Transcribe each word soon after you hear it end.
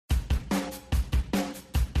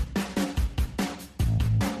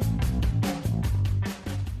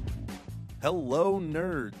Hello,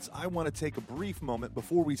 nerds. I want to take a brief moment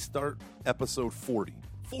before we start episode 40.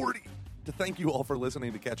 40! To thank you all for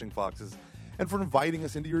listening to Catching Foxes and for inviting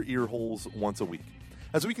us into your ear holes once a week.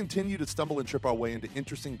 As we continue to stumble and trip our way into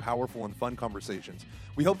interesting, powerful, and fun conversations,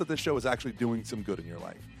 we hope that this show is actually doing some good in your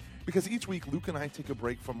life. Because each week, Luke and I take a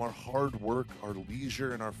break from our hard work, our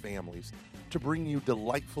leisure, and our families to bring you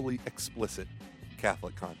delightfully explicit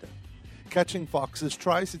Catholic content. Catching Foxes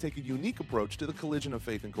tries to take a unique approach to the collision of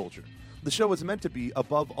faith and culture. The show is meant to be,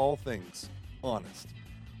 above all things, honest.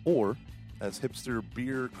 Or, as hipster,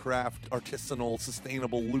 beer, craft, artisanal,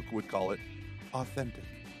 sustainable Luke would call it, authentic.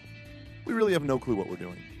 We really have no clue what we're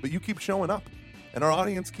doing, but you keep showing up, and our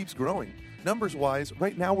audience keeps growing. Numbers-wise,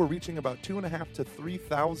 right now we're reaching about 2,500 to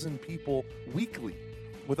 3,000 people weekly,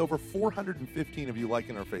 with over 415 of you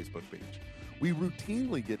liking our Facebook page. We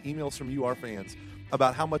routinely get emails from you, our fans,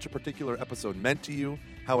 about how much a particular episode meant to you,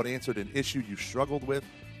 how it answered an issue you struggled with,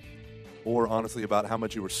 or honestly about how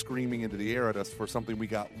much you were screaming into the air at us for something we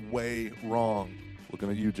got way wrong.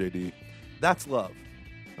 Looking at you, JD. That's love,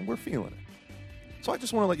 and we're feeling it. So I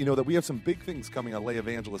just want to let you know that we have some big things coming on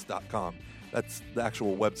layevangelist.com. That's the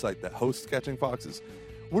actual website that hosts Catching Foxes.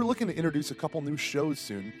 We're looking to introduce a couple new shows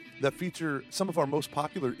soon that feature some of our most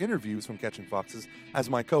popular interviews from Catching Foxes as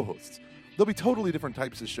my co-hosts. There'll be totally different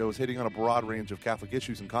types of shows hitting on a broad range of Catholic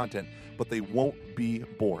issues and content, but they won't be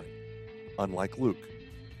boring. Unlike Luke.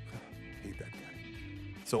 Hate that guy.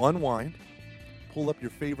 So unwind, pull up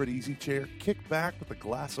your favorite easy chair, kick back with a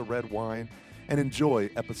glass of red wine, and enjoy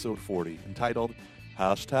episode 40, entitled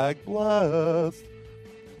 #Blessed,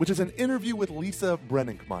 which is an interview with Lisa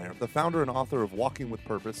Brenninkmeyer, the founder and author of Walking with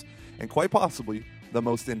Purpose, and quite possibly the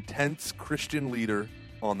most intense Christian leader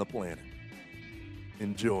on the planet.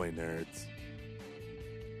 Enjoy, nerds.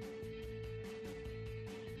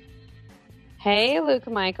 Hey, Luke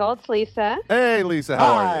and Michael, it's Lisa. Hey, Lisa,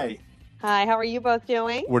 how are you? Hi, how are you both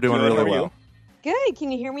doing? We're doing Good, really how are well. you? Good.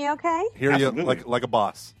 Can you hear me okay? Hear you Absolutely. like a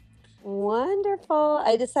boss. Wonderful.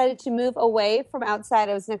 I decided to move away from outside.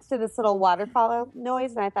 I was next to this little waterfall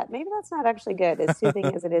noise, and I thought maybe that's not actually good, as soothing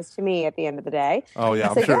as it is to me at the end of the day. Oh, yeah,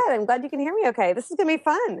 I'm So sure. good. I'm glad you can hear me okay. This is going to be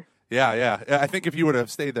fun. Yeah. I think if you would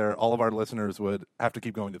have stayed there, all of our listeners would have to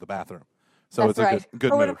keep going to the bathroom. So That's it's right. a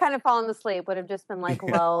good Or would move. have kind of fallen asleep, would have just been like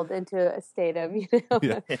lulled into a state of,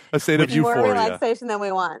 Yeah. A state of more euphoria. relaxation than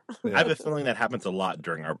we want. Yeah. I have a feeling that happens a lot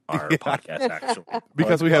during our podcast, actually.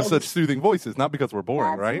 Because we have Like, such soothing voices, not because we're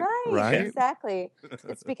boring, That's right? Exactly.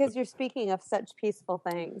 It's because you're speaking of such peaceful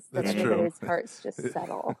things that That's true. everybody's hearts just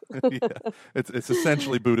settle. Yeah. It's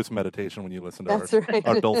essentially Buddhist meditation when you listen to That's right.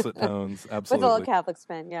 our dulcet tones. With a little Absolutely. Catholic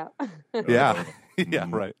spin, yeah. Yeah. Yeah,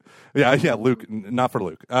 right. Yeah, Luke. Not for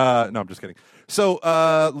Luke. No, I'm just kidding. So,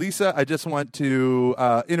 Lisa, I just want to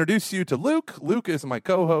introduce you to Luke. Luke is my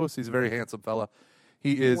co-host. He's a very handsome fella.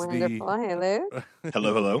 He is Wonderful. Hey, Luke.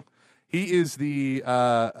 hello. He is the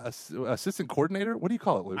assistant coordinator. What do you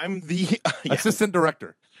call it, Luke? I'm the Assistant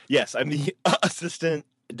director. Yes, I'm the assistant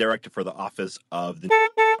director for the office of the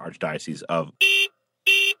Archdiocese of.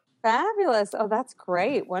 Fabulous. Oh, that's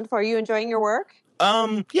great. Wonderful. Are you enjoying your work?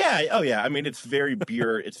 Yeah. Oh, yeah. I mean, it's very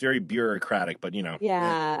bureaucratic, but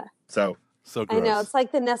Yeah. So So I gross. know. It's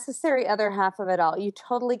like the necessary other half of it all. You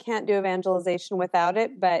totally can't do evangelization without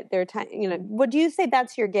it, but there are times, would you say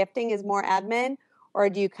that's your gifting is more admin, or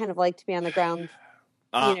do you kind of like to be on the ground,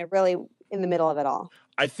 really in the middle of it all?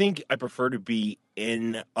 I think I prefer to be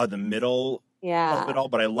in the middle Yeah. of it all,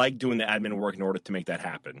 but I like doing the admin work in order to make that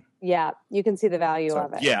happen. Yeah. You can see the value So,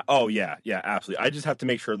 of it. yeah. Oh, yeah. Yeah. Absolutely. I just have to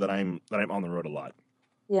make sure that I'm on the road a lot.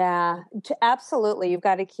 Yeah, absolutely. You've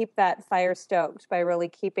got to keep that fire stoked by really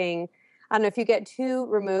keeping, I don't know, if you get too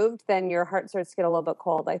removed, then your heart starts to get a little bit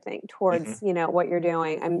cold, I think, towards, what you're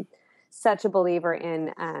doing. I'm such a believer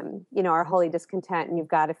in, our holy discontent, and you've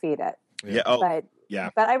got to feed it. Yeah. Oh, But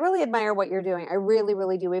yeah. But I really admire what you're doing. I really,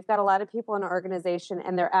 really do. We've got a lot of people in our organization,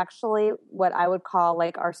 and they're actually what I would call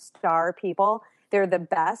like our star people. They're the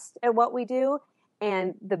best at what we do,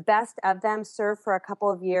 and the best of them serve for a couple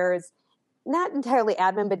of years, not entirely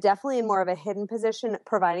admin, but definitely in more of a hidden position,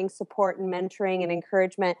 providing support and mentoring and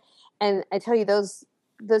encouragement. And I tell you, those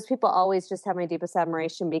people always just have my deepest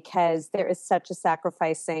admiration, because there is such a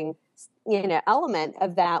sacrificing, element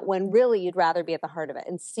of that, when really you'd rather be at the heart of it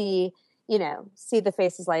and see the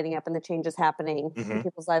faces lighting up and the changes happening in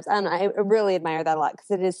people's lives. I don't know. I really admire that a lot, because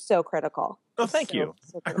it is so critical. Oh, thank you.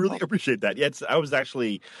 I really appreciate that. Yeah, I was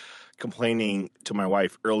actually complaining to my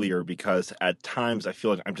wife earlier, because at times I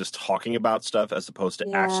feel like I'm just talking about stuff as opposed to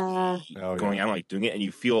actually Oh, going yeah. out and like doing it, and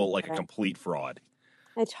you feel like a Right. complete fraud.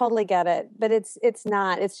 I totally get it, but it's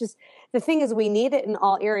not. It's just the thing is we need it in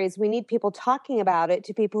all areas. We need people talking about it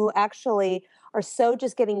to people who actually are so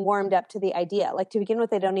just getting warmed up to the idea. Like to begin with,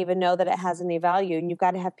 they don't even know that it has any value, and you've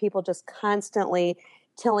got to have people just constantly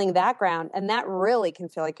tilling that ground, and that really can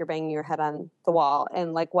feel like you're banging your head on the wall.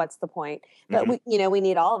 And like, what's the point? But we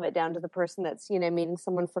need all of it down to the person that's meeting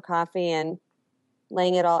someone for coffee and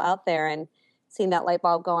laying it all out there and seeing that light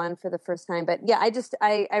bulb go on for the first time. But yeah,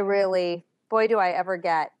 I really. Boy, do I ever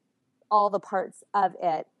get all the parts of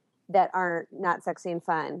it that are not sexy and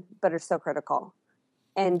fun, but are so critical.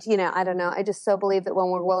 And, I don't know. I just so believe that when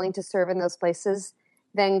we're willing to serve in those places,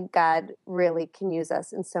 then God really can use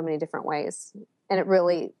us in so many different ways. And it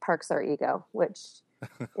really parks our ego, which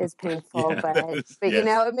is painful, but yes.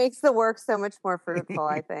 It makes the work so much more fruitful,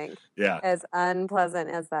 I think. Yeah. As unpleasant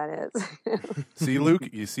as that is. See, Luke,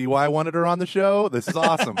 you see why I wanted her on the show? This is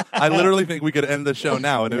awesome. I literally think we could end the show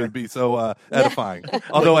now and it would be so edifying.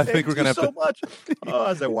 Although I think we're going to have so much. Oh,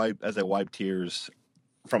 as I wipe tears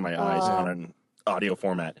from my eyes on an audio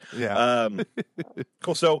format. Yeah.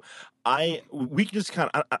 Cool. So we can just kind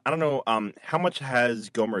of, I don't know, how much has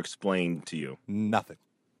Gomer explained to you? Nothing.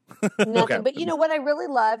 Nothing. Okay. But what I really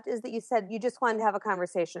loved is that you said you just wanted to have a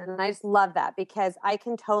conversation. And I just love that because I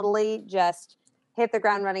can totally just hit the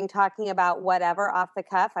ground running talking about whatever off the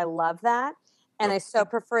cuff. I love that. And I so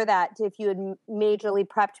prefer that to if you had majorly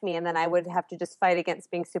prepped me and then I would have to just fight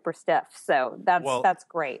against being super stiff. So that's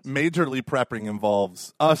great. Majorly prepping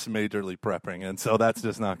involves us majorly prepping. And so that's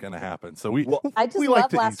just not going to happen. So I just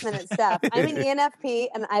love last minute stuff. I'm an ENFP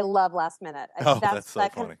and I love last minute. That's so that funny.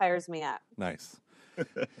 kind of fires me up. Nice.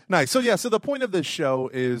 Nice. So the point of this show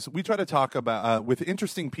is we try to talk about with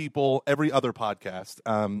interesting people every other podcast,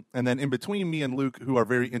 and then in between me and Luke, who are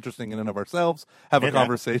very interesting in and of ourselves, have a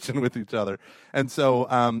conversation with each other. And so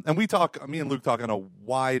and me and Luke talk on a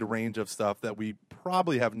wide range of stuff that we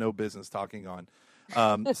probably have no business talking on,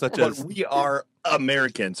 such as But we are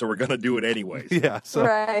American, so we're going to do it anyways. Yeah. So,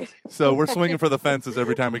 right. So we're swinging for the fences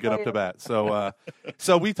every time we get up to bat.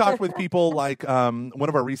 So we talked with people like one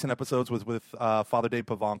of our recent episodes was with Father Dave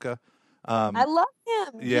Pavanka. I love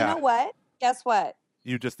him. Yeah. You know what? Guess what?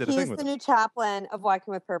 You just did a thing He's with the him. new chaplain of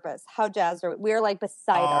Walking with Purpose. How jazzed are we? We're like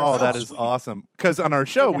beside ourselves. Oh, that is awesome. Because on our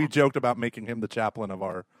show, we joked about making him the chaplain of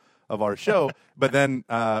our show, but then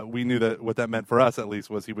we knew that what that meant for us, at least,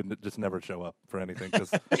 was he would just never show up for anything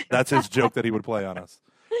because that's his joke that he would play on us.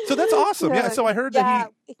 So that's awesome. Yeah. So I heard that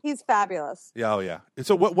he's fabulous. Yeah. Oh, yeah.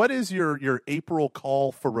 So what is your April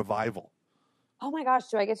call for revival? Oh my gosh,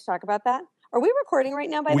 do I get to talk about that? Are we recording right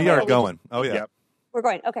now? By the way, we are going. Oh yeah, we're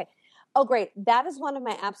going. Okay. Oh great. That is one of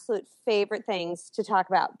my absolute favorite things to talk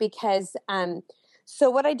about because so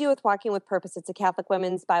what I do with Walking with Purpose, it's a Catholic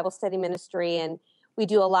women's Bible study ministry, and we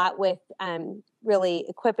do a lot with really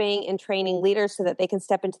equipping and training leaders so that they can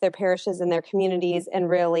step into their parishes and their communities and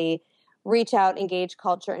really reach out, engage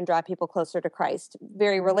culture, and draw people closer to Christ.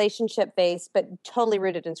 Very relationship-based, but totally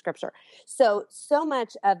rooted in Scripture. So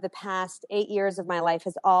much of the past 8 years of my life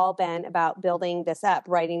has all been about building this up,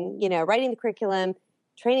 writing the curriculum,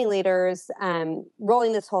 training leaders,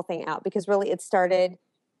 rolling this whole thing out, because really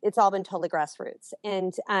it's all been totally grassroots.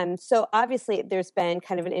 And so obviously there's been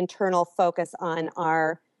kind of an internal focus on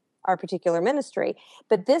our particular ministry.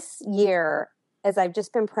 But this year, as I've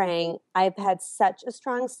just been praying, I've had such a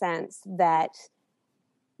strong sense that,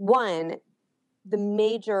 one, the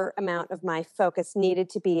major amount of my focus needed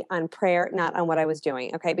to be on prayer, not on what I was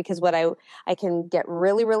doing, okay? Because I can get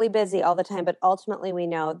really, really busy all the time, but ultimately we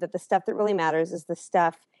know that the stuff that really matters is the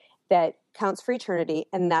stuff that counts for eternity,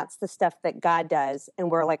 and that's the stuff that God does, and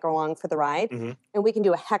we're like along for the ride. Mm-hmm. And we can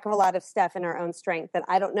do a heck of a lot of stuff in our own strength that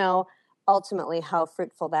I don't know ultimately how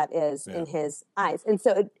fruitful that is in his eyes. And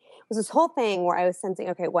so it was this whole thing where I was sensing,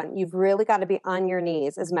 okay, one, you've really got to be on your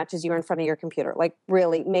knees as much as you're in front of your computer, like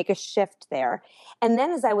really make a shift there. And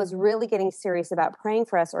then as I was really getting serious about praying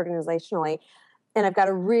for us organizationally, and I've got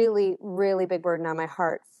a really, really big burden on my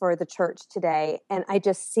heart for the church today, and I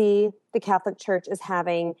just see the Catholic Church as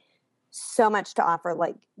having so much to offer,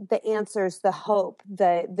 like the answers, the hope,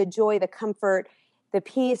 the joy, the comfort, the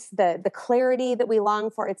peace, the clarity that we long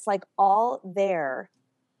for. It's like all there.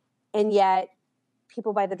 And yet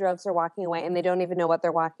people by the droves are walking away and they don't even know what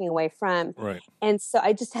they're walking away from. Right. And so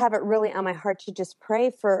I just have it really on my heart to just pray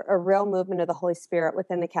for a real movement of the Holy Spirit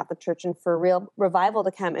within the Catholic Church and for real revival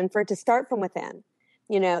to come and for it to start from within,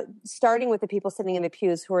 starting with the people sitting in the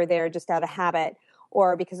pews who are there just out of habit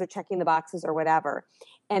or because they're checking the boxes or whatever,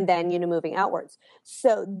 and then, moving outwards.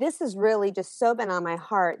 So this has really just so been on my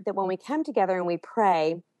heart that when we come together and we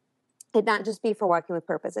pray, it not just be for Walking with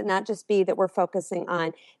Purpose, it not just be that we're focusing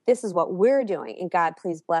on this is what we're doing and God,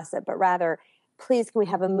 please bless it, but rather please, can we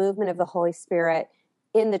have a movement of the Holy Spirit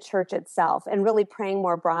in the church itself, and really praying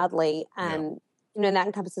more broadly. And that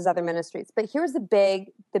encompasses other ministries. But here's the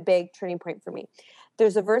big turning point for me.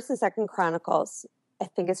 There's a verse in 2 Chronicles, I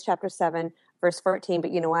think it's chapter 7, verse 14,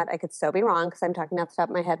 but you know what? I could so be wrong because I'm talking off the top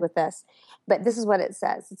of my head with this. But this is what it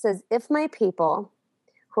says. It says, if my people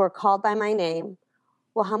who are called by my name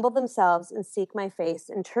will humble themselves and seek my face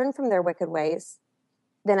and turn from their wicked ways,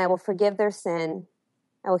 then I will forgive their sin,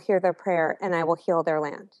 I will hear their prayer, and I will heal their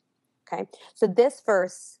land. Okay? So this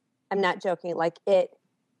verse, I'm not joking, like it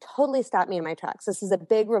totally stopped me in my tracks. This is a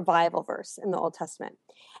big revival verse in the Old Testament.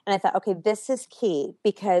 And I thought, okay, this is key,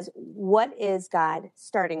 because what is God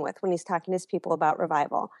starting with when he's talking to his people about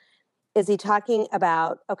revival? Is he talking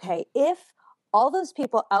about, okay, if all those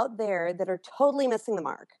people out there that are totally missing the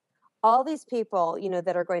mark, all these people,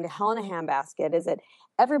 that are going to hell in a handbasket, is it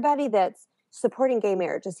everybody that's supporting gay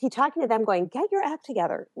marriage? Is he talking to them going, get your act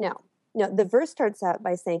together? No, the verse starts out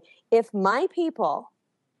by saying, if my people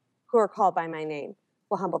who are called by my name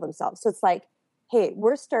will humble themselves. So it's like, hey,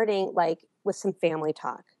 we're starting like with some family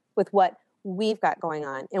talk, with what we've got going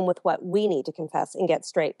on and with what we need to confess and get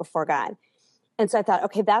straight before God. And so I thought,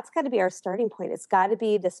 okay, that's got to be our starting point. It's got to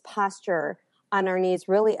be this posture on our knees,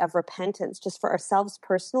 really, of repentance, just for ourselves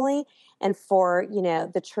personally and for,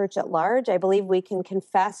 the church at large. I believe we can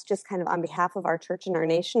confess just kind of on behalf of our church and our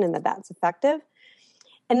nation, and that's effective.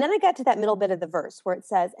 And then I got to that middle bit of the verse where it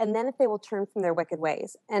says, and then if they will turn from their wicked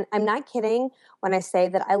ways. And I'm not kidding when I say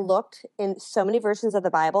that I looked in so many versions of the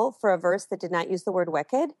Bible for a verse that did not use the word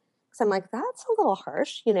wicked. Because I'm like, that's a little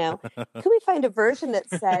harsh, Could we find a version that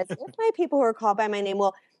says, if my people who are called by my name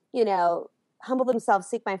will, humble themselves,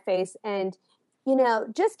 seek my face, and,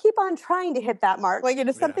 just keep on trying to hit that mark, like,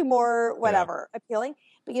 something more, whatever, appealing.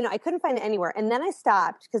 But, I couldn't find it anywhere. And then I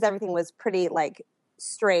stopped because everything was pretty, like,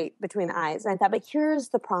 straight between the eyes. And I thought, but here's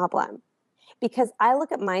the problem. Because I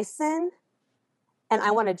look at my sin and I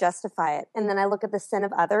want to justify it. And then I look at the sin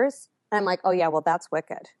of others and I'm like, oh yeah, well, that's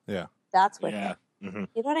wicked. Yeah. That's wicked. Yeah. Mm-hmm.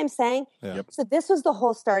 You know what I'm saying? Yeah. Yep. So this was the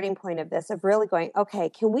whole starting point of this, of really going, okay,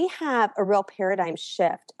 can we have a real paradigm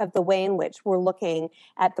shift of the way in which we're looking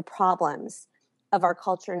at the problems of our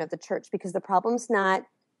culture and of the church? Because the problem's not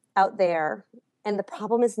out there, and the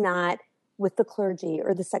problem is not with the clergy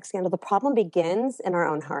or the sex scandal. The problem begins in our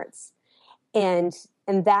own hearts. And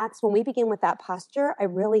that's when we begin with that posture, I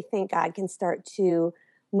really think God can start to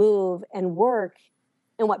move and work.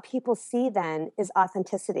 And what people see then is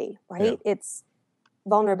authenticity, right? Yeah. It's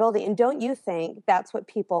vulnerability. And don't you think that's what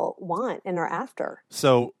people want and are after?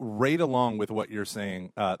 So right along with what you're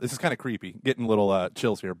saying, this is kind of creepy, getting a little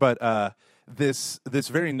chills here, but this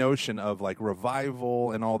very notion of like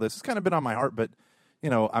revival and all this has kind of been on my heart, but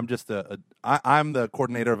I'm just I'm the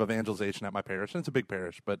coordinator of evangelization at my parish, and it's a big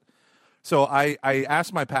parish. But so I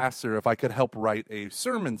asked my pastor if I could help write a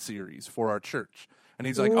sermon series for our church, and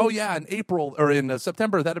he's like, "Oh yeah, in April or in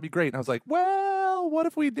September, that'd be great." And I was like, "Well, what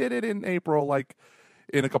if we did it in April, like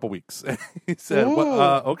in a couple weeks?" He said,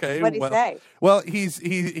 well, "Okay." What did he say? Well,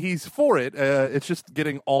 he's for it. It's just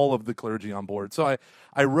getting all of the clergy on board. So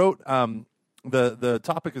I wrote the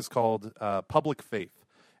topic is called Public Faith.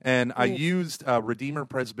 And I used Redeemer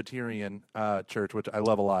Presbyterian Church, which I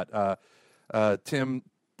love a lot. Reverend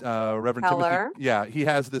Keller. Timothy, he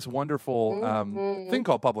has this wonderful thing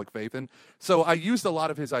called Public Faith. And so I used a lot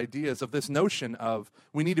of his ideas of this notion of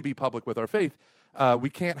we need to be public with our faith. We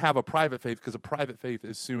can't have a private faith because a private faith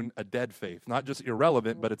is soon a dead faith, not just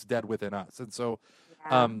irrelevant, but it's dead within us. And so,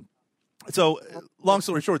 long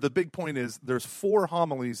story short, the big point is there's 4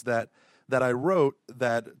 homilies that I wrote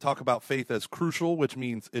that talk about faith as crucial, which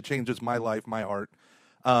means it changes my life, my heart.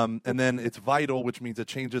 And then it's vital, which means it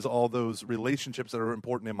changes all those relationships that are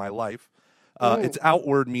important in my life. It's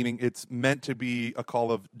outward, meaning it's meant to be a call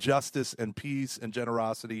of justice and peace and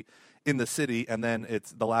generosity in the city. And then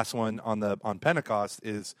it's the last one on Pentecost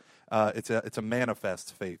is it's a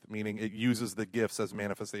manifest faith, meaning it uses the gifts as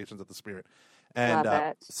manifestations of the Spirit.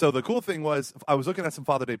 And so the cool thing was I was looking at some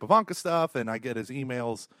Father Dave Pivonka stuff, and I get his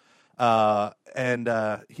emails. And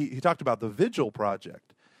he talked about the Vigil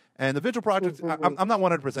Project, and the Vigil Project. I'm not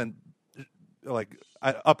 100%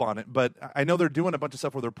 up on it, but I know they're doing a bunch of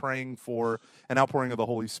stuff where they're praying for an outpouring of the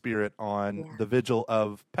Holy Spirit on the Vigil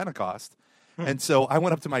of Pentecost. And so I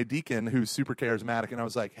went up to my deacon, who's super charismatic, and I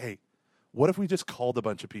was like, "Hey, what if we just called a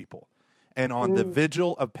bunch of people, and on the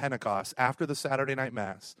Vigil of Pentecost after the Saturday night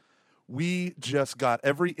Mass, we just got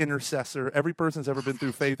every intercessor, every person that's ever been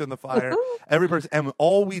through Faith in the Fire, every person, and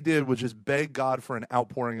all we did was just beg God for an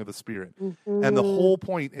outpouring of the Spirit." And the whole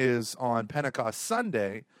point is on Pentecost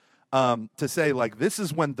Sunday to say, like, this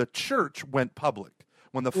is when the church went public.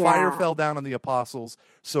 when the fire Yeah. fell down on the apostles.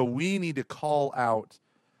 So we need to call out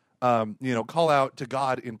call out to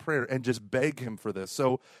God in prayer and just beg him for this.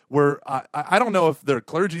 So I don't know if their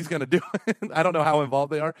clergy's going to do it. I don't know how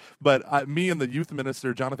involved they are, but me and the youth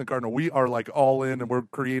minister, Jonathan Cardinal, we are like all in, and we're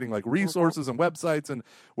creating like resources and websites, and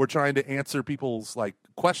we're trying to answer people's like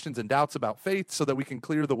questions and doubts about faith so that we can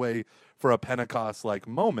clear the way for a Pentecost like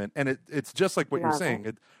moment. And it's just like what you're saying.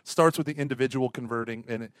 It starts with the individual converting,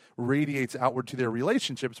 and it radiates outward to their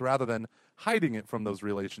relationships rather than hiding it from those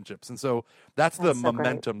relationships. And so that's the so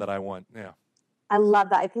momentum that I want. Yeah. I love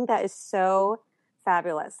that. I think that is so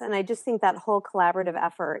fabulous. And I just think that whole collaborative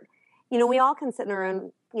effort, we all can sit in our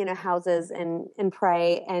own, houses and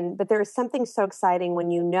pray. But there is something so exciting when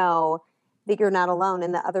you know that you're not alone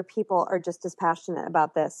and that other people are just as passionate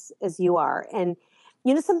about this as you are. And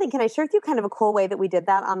something, can I share with you kind of a cool way that we did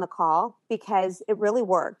that on the call? Because it really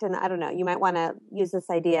worked. And I don't know, you might want to use this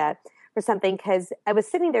idea for something, because I was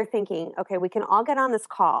sitting there thinking, okay, we can all get on this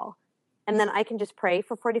call and then I can just pray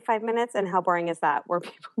for 45 minutes. And how boring is that? Where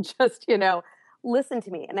people just, listen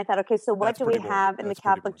to me. And I thought, okay, so what do we have in the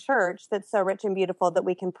Catholic Church that's so rich and beautiful that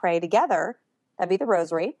we can pray together? That'd be the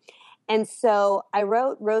rosary. And so I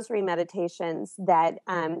wrote rosary meditations that,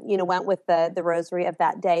 went with the rosary of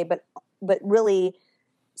that day, but really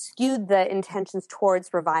skewed the intentions towards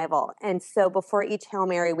revival. And so before each Hail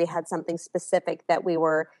Mary, we had something specific that we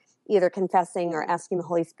were either confessing or asking the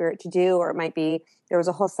Holy Spirit to do, or it might be, there was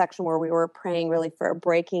a whole section where we were praying really for a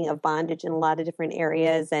breaking of bondage in a lot of different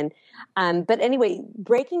areas. And, but anyway,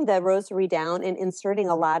 breaking the rosary down and inserting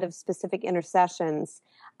a lot of specific intercessions,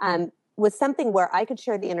 was something where I could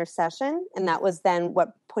share the intercession, and that was then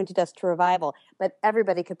what pointed us to revival. But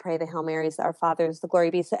everybody could pray the Hail Marys, Our Fathers, the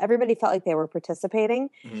Glory Be. So everybody felt like they were participating,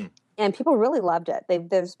 and people really loved it.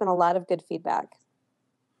 There's been a lot of good feedback.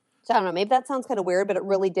 So I don't know, maybe that sounds kind of weird, but it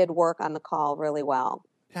really did work on the call really well.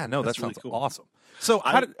 Yeah, no, that sounds really cool. Awesome. So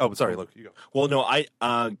sorry, Luke, you go. Well,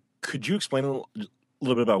 no, could you explain a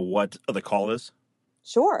little bit about what the call is?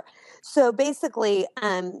 Sure. So basically,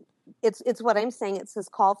 it's what I'm saying. It's this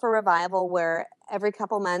call for revival where every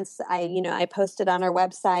couple months I post it on our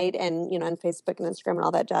website and, on Facebook and Instagram and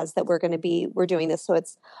all that jazz that we're doing this. So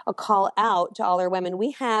it's a call out to all our women.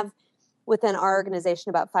 We have within our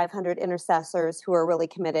organization about 500 intercessors who are really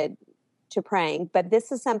committed to praying. But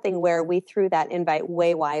this is something where we threw that invite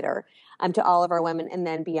way wider to all of our women and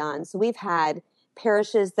then beyond. So we've had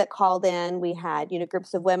parishes that called in. We had,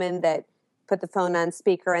 groups of women that put the phone on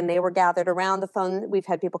speaker and they were gathered around the phone. We've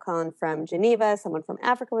had people calling from Geneva. Someone from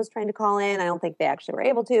Africa was trying to call in. I don't think they actually were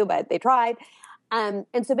able to, but they tried. And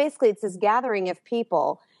so basically it's this gathering of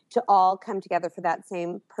people to all come together for that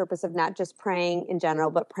same purpose of not just praying in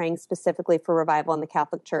general, but praying specifically for revival in the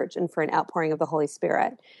Catholic Church and for an outpouring of the Holy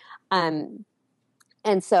Spirit. And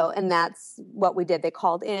that's what we did. They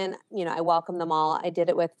called in, I welcomed them all. I did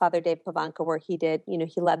it with Father Dave Pavanka, where he did,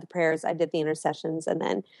 he led the prayers. I did the intercessions, and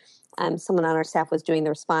then someone on our staff was doing the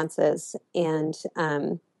responses. And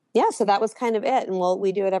so that was kind of it. And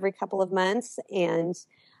we do it every couple of months, and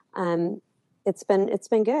it's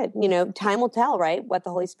been good. Time will tell, right, what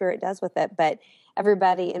the Holy Spirit does with it. But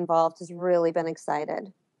everybody involved has really been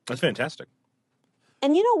excited. That's fantastic.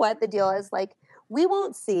 And you know what the deal is? Like, we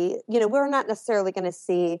won't see, we're not necessarily going to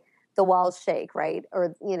see the walls shake, right?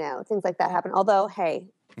 Or, things like that happen. Although, hey,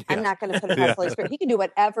 I'm not going to put it past the Holy Spirit. He can do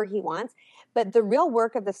whatever he wants. But the real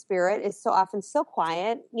work of the Spirit is so often so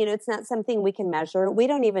quiet. It's not something we can measure. We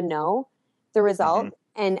don't even know the result.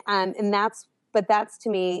 Mm-hmm. And that's to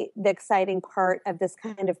me the exciting part of this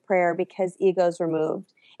kind of prayer, because ego's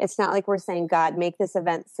removed. It's not like we're saying, God, make this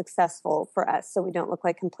event successful for us so we don't look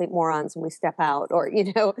like complete morons when we step out, or,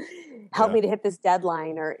 help me to hit this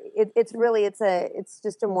deadline. Or it's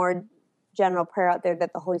just a more general prayer out there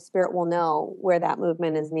that the Holy Spirit will know where that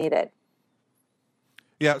movement is needed.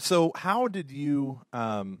 Yeah. So how did you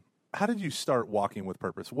start Walking with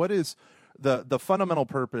Purpose? What is the fundamental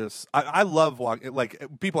purpose? I love walking. Like,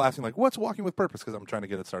 people asking, like, what's Walking with Purpose? Because I'm trying to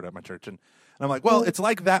get it started at my church, and I'm like, well, it's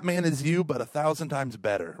like That Man Is You, but 1,000 times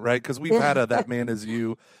better, right? Because we've had a That Man Is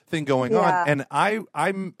You thing going on, and I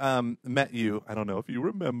met you. I don't know if you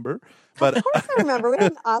remember, but of course I remember. We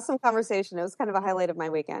had an awesome conversation. It was kind of a highlight of my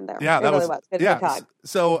weekend there. Yeah, it really was. Good talk.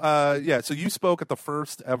 So you spoke at the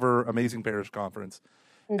first ever Amazing Parish Conference.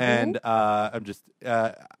 Mm-hmm. And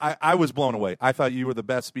I was blown away. I thought you were the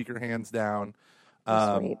best speaker, hands down.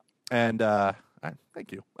 Sweet.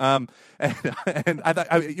 Thank you. And I thought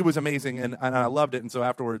it was amazing, and I loved it. And so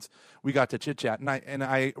afterwards, we got to chit chat, and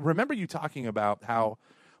I remember you talking about how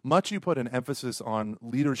much you put an emphasis on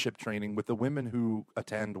leadership training with the women who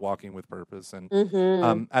attend Walking with Purpose and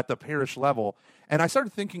at the parish level. And I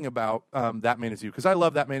started thinking about That Man Is You, because I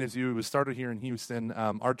love That Man Is You. It was started here in Houston.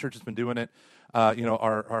 Our church has been doing it.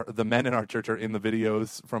 The men in our church are in the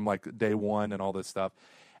videos from like day one and all this stuff.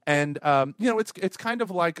 And it's kind of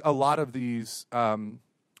like a lot of these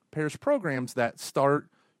parish programs that start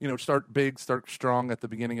big, start strong at the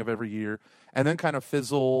beginning of every year, and then kind of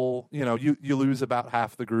fizzle. You lose about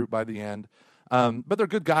half the group by the end. But they're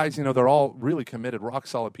good guys. They're all really committed, rock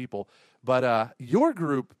solid people. But your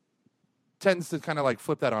group tends to kind of like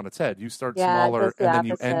flip that on its head. You start smaller and then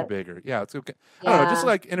you end bigger. Yeah, it's okay. I don't know. Just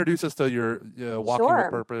like introduce us to your Walking with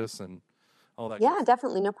Purpose and all that. Yeah,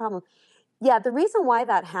 definitely. No problem. Yeah, the reason why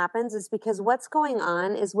that happens is because what's going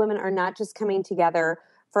on is women are not just coming together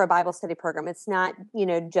for a Bible study program. It's not,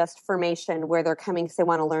 just formation where they're coming because they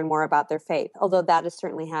want to learn more about their faith, although that is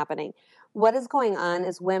certainly happening. What is going on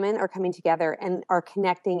is women are coming together and are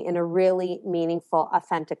connecting in a really meaningful,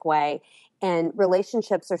 authentic way. And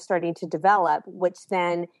relationships are starting to develop, which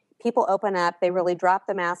then people open up, they really drop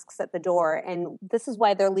the masks at the door. And this is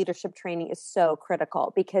why their leadership training is so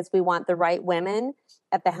critical, because we want the right women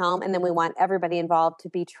at the helm. And then we want everybody involved to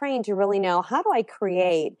be trained to really know, how do I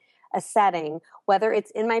create a setting, whether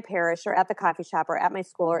it's in my parish or at the coffee shop or at my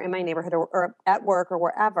school or in my neighborhood or at work or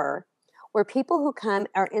wherever, where people who come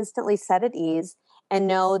are instantly set at ease and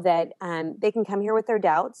know that they can come here with their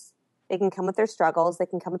doubts, they can come with their struggles, they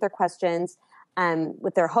can come with their questions,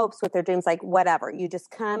 with their hopes, with their dreams, like whatever. You just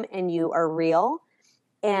come and you are real,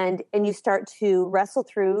 and you start to wrestle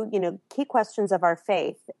through, key questions of our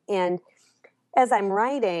faith. And as I'm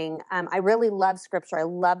writing, I really love Scripture. I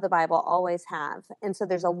love the Bible, always have. And so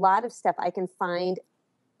there's a lot of stuff I can find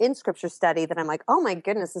in Scripture study that I'm like, oh my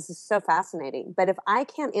goodness, this is so fascinating. But if I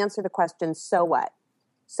can't answer the question, so what?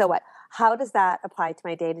 So what? How does that apply to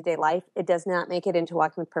my day-to-day life? It does not make it into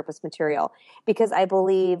Walking with Purpose material, because I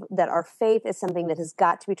believe that our faith is something that has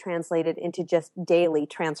got to be translated into just daily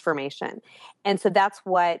transformation. And so that's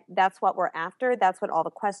what we're after. That's what all the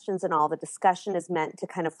questions and all the discussion is meant to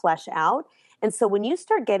kind of flesh out. And so when you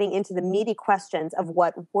start getting into the meaty questions of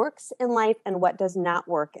what works in life and what does not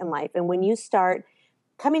work in life, and when you start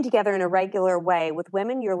coming together in a regular way with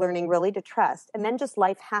women you're learning really to trust, and then just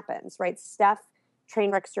life happens, right? Stuff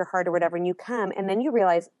train wrecks your heart or whatever, and you come, and then you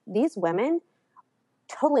realize these women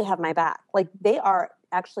totally have my back. Like, they are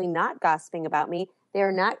actually not gossiping about me.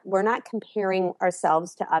 We're not comparing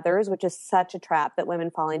ourselves to others, which is such a trap that women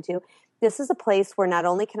fall into. This is a place where not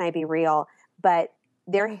only can I be real, but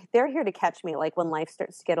they're here to catch me, like when life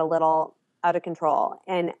starts to get a little out of control.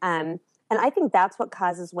 And I think that's what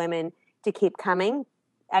causes women to keep coming.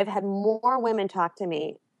 I've had more women talk to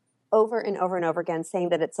me over and over and over again saying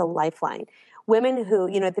that it's a lifeline. Women who,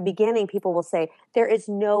 at the beginning, people will say, there is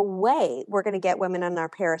no way we're going to get women in our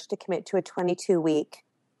parish to commit to a 22-week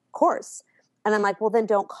course. And I'm like, well, then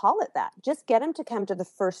don't call it that. Just get them to come to the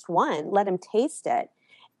first one. Let them taste it.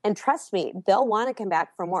 And trust me, they'll want to come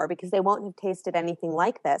back for more, because they won't have tasted anything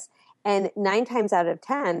like this. And 9 times out of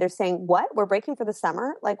 10, they're saying, what? We're breaking for the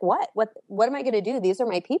summer? Like what? What am I going to do? These are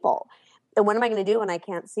my people. And what am I going to do when I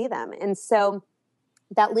can't see them? And so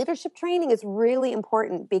that leadership training is really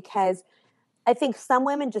important, because I think some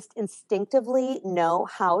women just instinctively know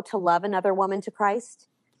how to love another woman to Christ.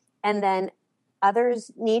 And then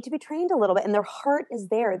others need to be trained a little bit. And their heart is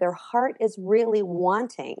there. Their heart is really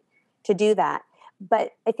wanting to do that.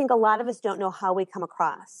 But I think a lot of us don't know how we come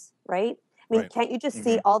across, right? I mean, Can't you just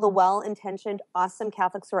see all the well-intentioned, awesome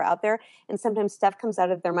Catholics who are out there, and sometimes stuff comes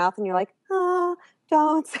out of their mouth and you're like,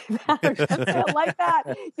 don't say that, or don't say it like that.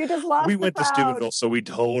 You just lost We the went to crowd. Steubenville, so we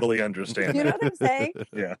totally understand. You know what I'm saying?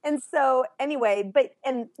 Yeah. And so anyway,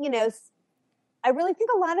 I really think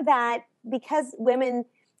a lot of that, because women,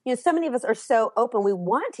 so many of us are so open. We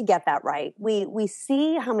want to get that right. We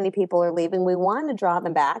see how many people are leaving. We want to draw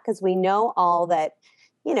them back because we know all that,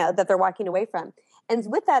 that they're walking away from. And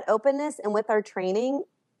with that openness and with our training,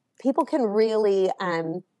 people can really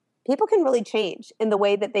change in the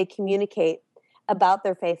way that they communicate about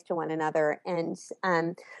their faith to one another. And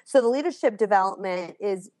so the leadership development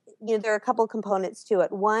is, there are a couple of components to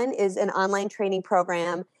it. One is an online training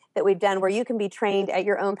program that we've done where you can be trained at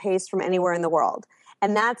your own pace from anywhere in the world.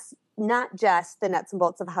 And that's not just the nuts and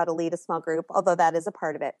bolts of how to lead a small group, although that is a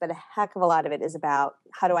part of it, but a heck of a lot of it is about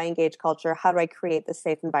how do I engage culture? How do I create this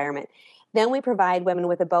safe environment? Then we provide women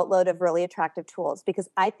with a boatload of really attractive tools, because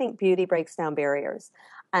I think beauty breaks down barriers.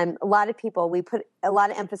 A lot of people, we put a lot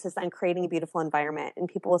of emphasis on creating a beautiful environment, and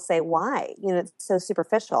people will say, why? It's so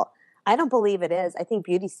superficial. I don't believe it is. I think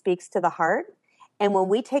beauty speaks to the heart. And when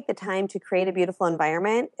we take the time to create a beautiful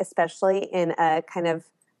environment, especially in a kind of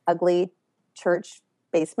ugly church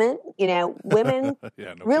basement. Women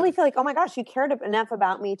Yeah, no really kidding. feel like, oh my gosh, you cared enough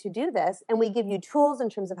about me to do this. And we give you tools in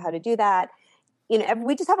terms of how to do that.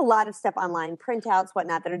 We just have a lot of stuff online, printouts,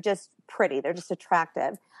 whatnot, that are just pretty. They're just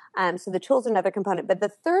attractive. So the tools are another component. But the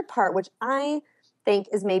third part, which I think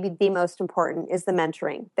is maybe the most important, is the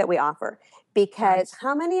mentoring that we offer. Because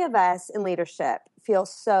how many of us in leadership feel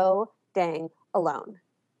so dang alone?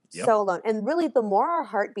 Yep. So alone. And really, the more our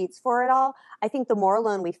heart beats for it all, I think the more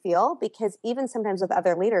alone we feel, because even sometimes with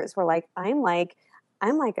other leaders, we're like, I'm like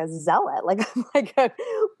a zealot.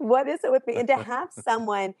 What is it with me? And to have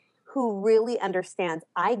someone who really understands,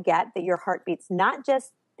 I get that your heart beats, not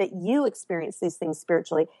just that you experience these things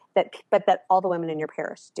spiritually, but that all the women in your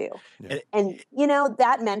parish do. Yeah. And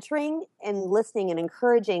that mentoring and listening and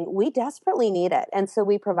encouraging, we need it. And so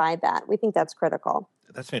we provide that. We think that's critical.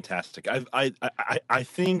 That's fantastic. I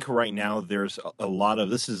think right now there's a lot of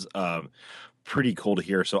this is pretty cool to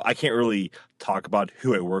hear. So I can't really talk about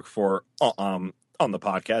who I work for on the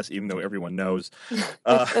podcast, even though everyone knows.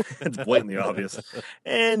 It's blatantly obvious.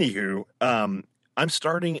 Anywho, I'm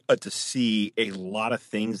starting to see a lot of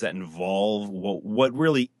things that involve what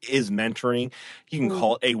really is mentoring. You can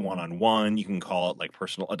call it a one-on-one. You can call it like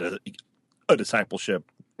a discipleship.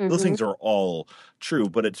 Those things are all true,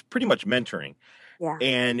 but it's pretty much mentoring. Yeah.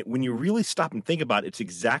 And when you really stop and think about it, it's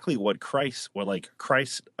exactly what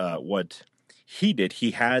what he did.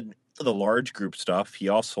 He had the large group stuff. He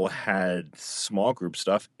also had small group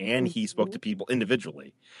stuff, and he spoke to people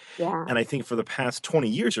individually. Yeah. And I think for the past 20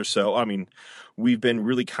 years or so, I mean, we've been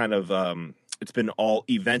really kind of it's been all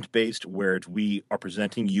event-based, where we are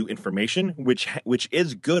presenting you information, which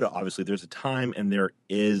is good. Obviously, there's a time and there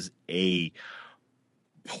is a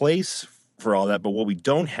place for all that, but what we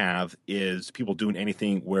don't have is people doing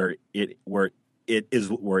anything where it is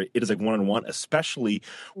like one-on-one, especially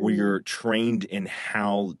where you're trained in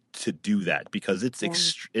how to do that, because it's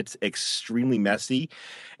extremely messy,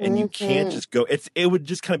 and you can't just go. It would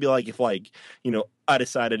just kind of be like if I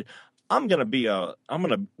decided I'm gonna be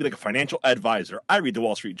like a financial advisor. I read the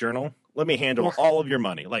Wall Street Journal. Let me handle all of your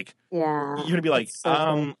money. Like, you're gonna be like,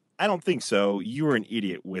 I don't think so. You were an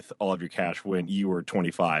idiot with all of your cash when you were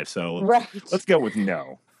 25. So let's go with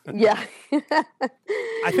no. Yeah.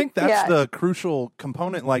 I think that's the crucial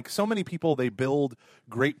component. Like, so many people, they build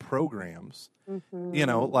great programs.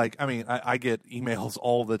 I get emails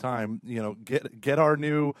all the time, get our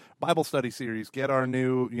new Bible study series, get our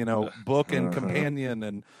new, book and companion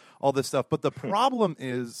and all this stuff. But the problem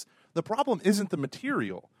isn't the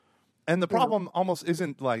material. And the problem almost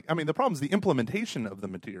isn't the problem is the implementation of the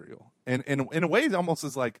material. And in a way, it almost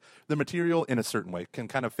is like the material in a certain way can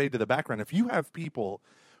kind of fade to the background. If you have people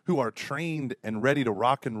who are trained and ready to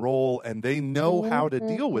rock and roll and they know how to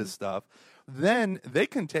deal with stuff, then they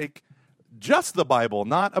can take just the Bible,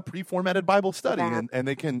 not a pre-formatted Bible study, and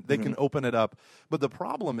they can open it up. But the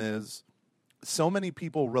problem is, so many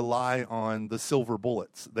people rely on the silver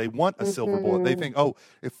bullets. They want a silver bullet. They think, oh,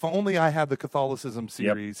 if only I had the Catholicism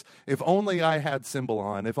series, if only I had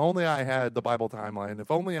Symbolon, if only I had the Bible timeline,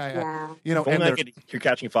 if only I had, if only I could hear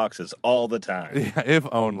Catching Foxes all the time. Yeah, if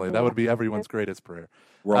only. That would be everyone's greatest prayer.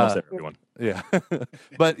 We're almost there, everyone. Yeah.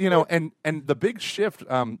 But, and the big shift,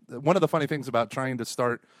 one of the funny things about trying to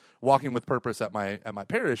start Walking with Purpose at my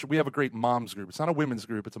parish, we have a great moms group. It's not a women's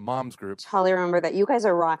group, it's a moms group. Totally remember that. You guys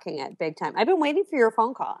are rocking it big time. I've been waiting for your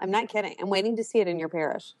phone call. I'm not kidding. I'm waiting to see it in your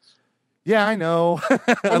parish. Yeah, I know.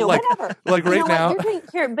 I know, whatever. Like right now.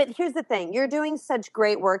 But here's the thing. You're doing such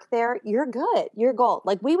great work there. You're good. You're gold.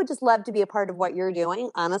 Like, we would just love to be a part of what you're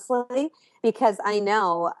doing, honestly, because I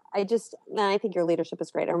think your leadership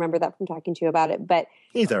is great. I remember that from talking to you about it. But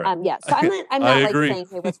he's all right. So I'm not saying,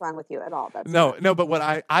 hey, what's wrong with you at all. That's no, but what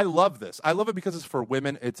I love this. I love it because it's for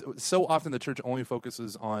women. It's so often the church only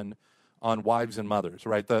focuses on wives and mothers,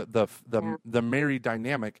 right? The married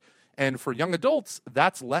dynamic. And for young adults,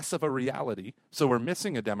 that's less of a reality. So we're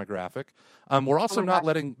missing a demographic. We're also not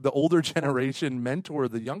letting the older generation mentor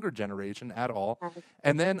the younger generation at all.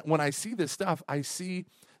 And then when I see this stuff, I see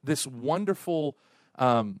this wonderful.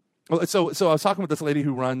 So I was talking with this lady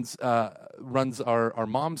who runs our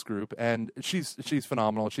moms group, and she's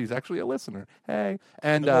phenomenal. She's actually a listener. Hey,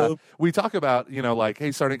 and we talk about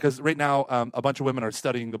starting, because right now a bunch of women are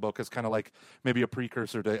studying the book as kind of like maybe a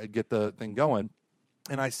precursor to get the thing going.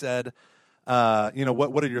 And I said,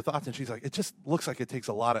 what are your thoughts? And she's like, it just looks like it takes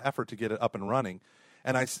a lot of effort to get it up and running.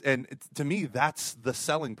 And to me, that's the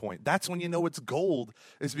selling point. That's when you know it's gold,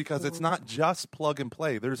 is because it's not just plug and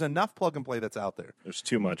play. There's enough plug and play that's out there. There's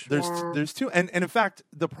too much. There's too, and in fact,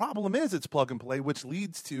 the problem is it's plug and play, which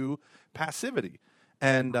leads to passivity.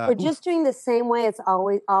 And We're just doing the same way it's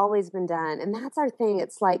always been done. And that's our thing.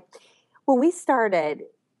 It's like when we started,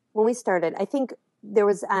 I think there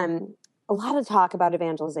was a lot of talk about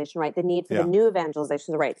evangelization, right? The need for the new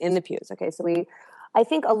evangelization, right, in the pews. Okay, so I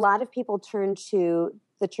think a lot of people turn to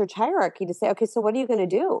the church hierarchy to say, okay, so what are you going to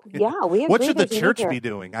do? Yeah, we agree. What should the church be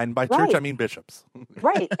doing? And by church, I mean bishops.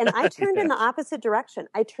 Right. And I turned in the opposite direction.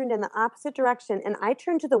 And I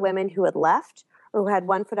turned to the women who had left or who had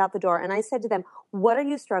one foot out the door. And I said to them, what are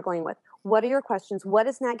you struggling with? What are your questions? What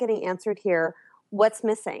is not getting answered here? What's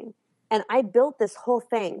missing? And I built this whole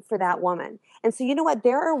thing for that woman. And so, you know what?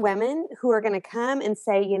 There are women who are going to come and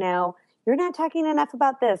say, you know, you're not talking enough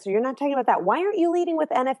about this, or you're not talking about that. Why aren't you leading with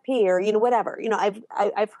NFP, or, you know, whatever? You know,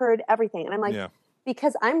 I've heard everything. And I'm like,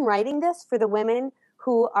 because I'm writing this for the women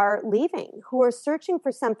who are leaving, who are searching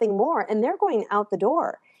for something more, and they're going out the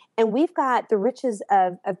door. And we've got the riches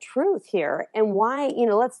of truth here. And why, you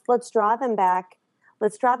know, let's draw them back.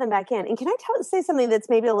 Let's draw them back in. And can I say something that's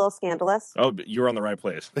maybe a little scandalous? Oh, you're on the right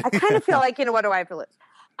place. I kind of feel like, you know, what do I have to lose?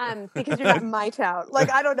 Because you're not in my town. Like,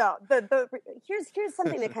 I don't know. Here's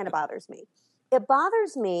something that kind of bothers me. It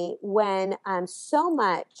bothers me when so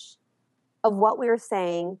much of what we are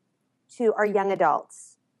saying to our young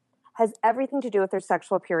adults has everything to do with their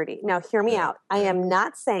sexual purity. Now, hear me out. I am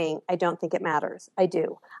not saying I don't think it matters. I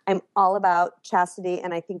do. I'm all about chastity,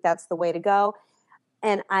 and I think that's the way to go.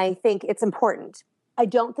 And I think it's important. I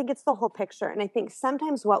don't think it's the whole picture. And I think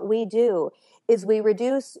sometimes what we do is we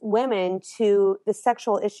reduce women to the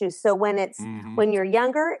sexual issues. So when it's when you're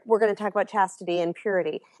younger, we're going to talk about chastity and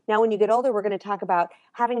purity. Now, when you get older, we're going to talk about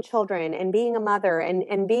having children and being a mother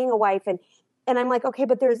and being a wife. And I'm like, okay,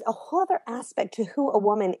 but there's a whole other aspect to who a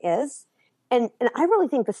woman is. And I really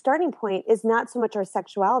think the starting point is not so much our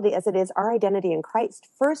sexuality as it is our identity in Christ.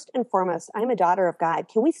 First and foremost, I'm a daughter of God.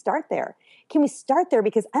 Can we start there? Can we start there?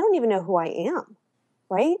 Because I don't even know who I am.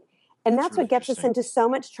 Right? And that's what gets us into so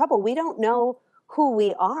much trouble. We don't know who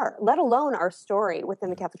we are, let alone our story within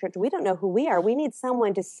the Catholic Church. We don't know who we are. We need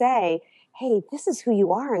someone to say, hey, this is who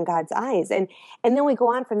you are in God's eyes. And then we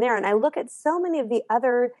go on from there. And I look at so many of the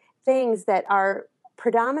other things that are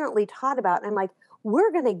predominantly taught about. And I'm like,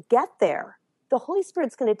 we're going to get there. The Holy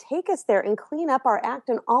Spirit's going to take us there and clean up our act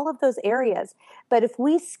in all of those areas. But if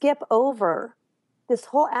we skip over this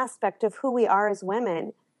whole aspect of who we are as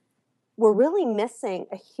women, we're really missing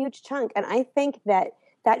a huge chunk. And I think that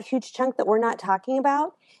huge chunk that we're not talking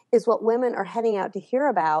about is what women are heading out to hear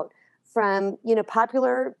about from, you know,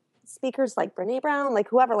 popular speakers like Brene Brown, like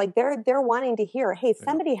whoever, like they're wanting to hear, hey,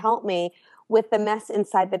 somebody help me with the mess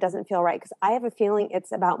inside that doesn't feel right. Because I have a feeling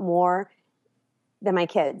it's about more than my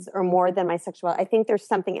kids or more than my sexuality. I think there's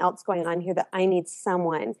something else going on here that I need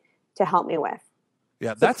someone to help me with.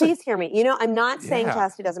 Yeah, so please hear me. You know, I'm not saying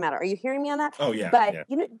chastity doesn't matter. Are you hearing me on that? Oh, yeah. But,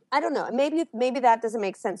 you know, I don't know. Maybe that doesn't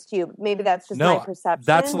make sense to you. Maybe that's just my perception.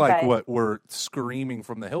 That's like what we're screaming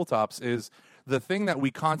from the hilltops is the thing that we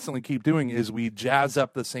constantly keep doing is we jazz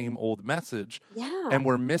up the same old message. Yeah. And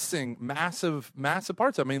we're missing massive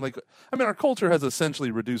parts. I mean, our culture has essentially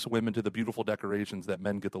reduced women to the beautiful decorations that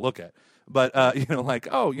men get to look at. But, you know, like,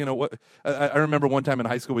 oh, you know what? I remember one time in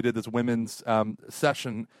high school we did this women's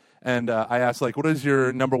session. And I asked, like, what is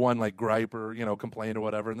your number one, like, gripe or, you know, complaint or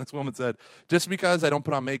whatever? And this woman said, just because I don't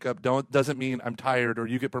put on makeup doesn't mean I'm tired or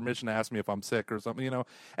you get permission to ask me if I'm sick or something, you know?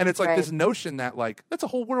 And it's like this notion that, like, that's a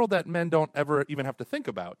whole world that men don't ever even have to think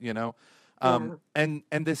about, you know? And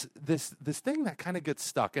this thing that kind of gets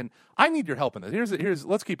stuck. And I need your help in this. Here's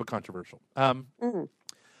let's keep it controversial.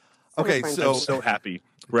 Okay, so I'm so happy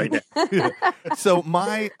right now. So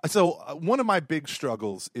one of my big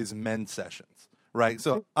struggles is men's sessions. Right.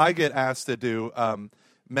 So I get asked to do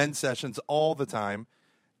men's sessions all the time.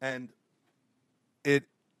 And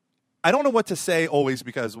I don't know what to say always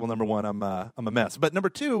because, well, number one, I'm a mess. But number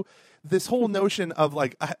two, this whole notion of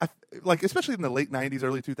like especially in the late 90s,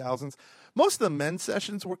 early 2000s, most of the men's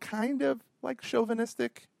sessions were kind of like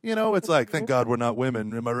chauvinistic. You know, it's like, thank God we're not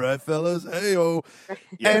women. Am I right, fellas? Hey-oh.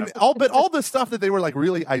 And all the stuff that they were like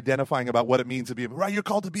really identifying about what it means to be, right, you're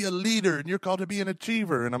called to be a leader and you're called to be an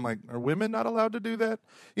achiever. And I'm like, are women not allowed to do that?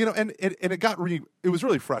 You know, and it was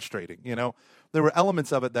really frustrating. You know, there were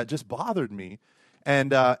elements of it that just bothered me.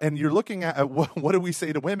 And you're looking at what do we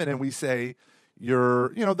say to women? And we say, they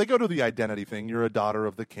go to the identity thing. You're a daughter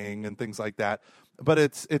of the king and things like that. But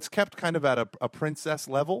it's kept kind of at a princess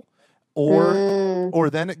level, or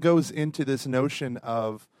then it goes into this notion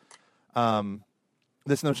of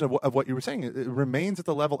what you were saying. It remains at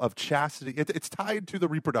the level of chastity. It's tied to the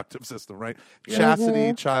reproductive system, right? Yeah.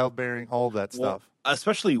 Chastity, childbearing, all that stuff.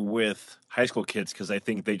 Especially with high school kids, because I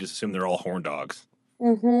think they just assume they're all horn dogs.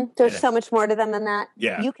 There's so much more to them than that.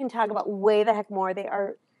 Yeah. You can talk about way the heck more.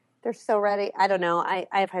 They're so ready. I don't know. I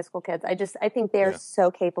have high school kids. I think they're so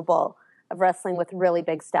capable of wrestling with really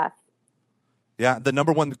big stuff. Yeah, the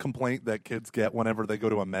number one complaint that kids get whenever they go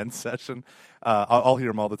to a men's session, I'll hear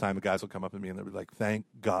them all the time. The guys will come up to me and they'll be like, "Thank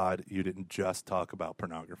God you didn't just talk about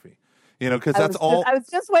pornography." Because that's all. I was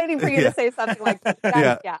just waiting for you to say something like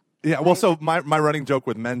that. Yeah. Well, so my running joke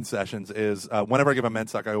with men's sessions is whenever I give a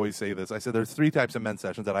men's talk, I always say this. I said there's 3 types of men's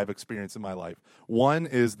sessions that I've experienced in my life. One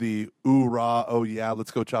is the ooh rah, oh yeah,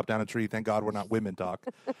 let's go chop down a tree. Thank God we're not women talk.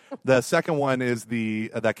 The second one is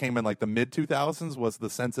that came in like the mid 2000s was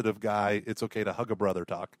the sensitive guy. It's okay to hug a brother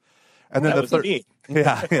talk. And then that was third, me.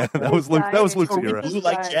 Yeah, that was Luke. That was Luke's era. Blue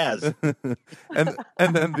like jazz. and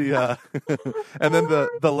then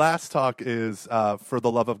the last talk is for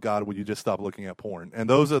the love of God, will you just stop looking at porn? And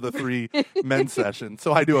those are the 3 men's sessions.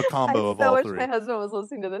 So I do a combo of all 3. I wish my husband was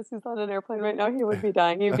listening to this. He's on an airplane right now. He would be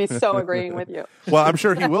dying. He'd be so agreeing with you. Well, I'm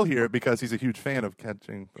sure he will hear it because he's a huge fan of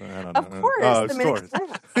catching. I don't know. Of course.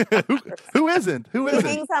 Who isn't? He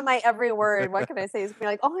hangs on my every word. What can I say? He's gonna be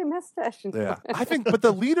like, oh, I missed it. Yeah, I think, but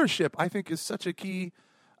the leadership, I think, is such a key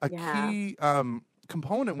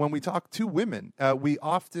component when we talk to women. We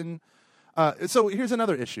often. So here's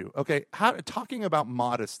another issue. Okay, talking about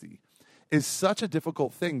modesty is such a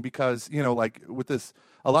difficult thing because like with this,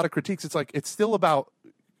 a lot of critiques. It's like it's still about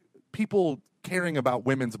people caring about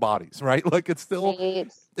women's bodies, right? Like it's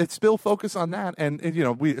still focused on that, and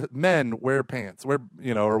we men wear pants,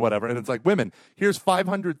 or whatever, and it's like women. Here's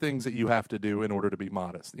 500 things that you have to do in order to be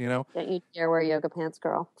modest. Don't you dare wear yoga pants,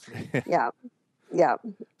 girl. Yeah.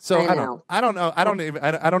 So I don't know. I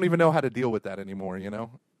don't even know how to deal with that anymore.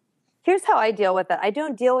 Here's how I deal with it. I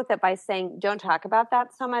don't deal with it by saying don't talk about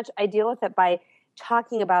that so much. I deal with it by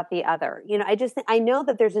talking about the other. I know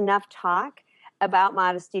that there's enough talk about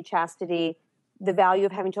modesty, chastity, the value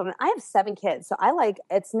of having children. I have 7 kids, so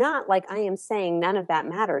it's not like I am saying none of that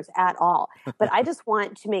matters at all. But I just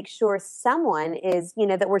want to make sure someone is,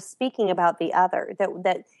 that we're speaking about the other,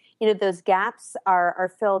 that those gaps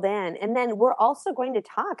are filled in. And then we're also going to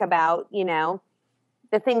talk about,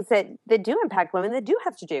 the things that do impact women that do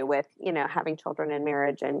have to do with, having children and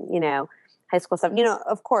marriage and, high school stuff,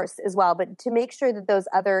 of course as well. But to make sure that those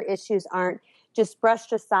other issues aren't just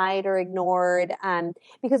brushed aside or ignored.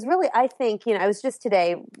 Because really, I think, I was just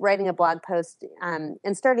today writing a blog post and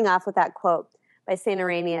starting off with that quote by St.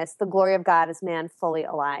 Irenaeus, "The glory of God is man fully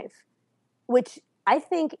alive," which I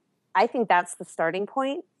think that's the starting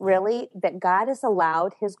point, really, that God has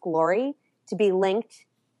allowed his glory to be linked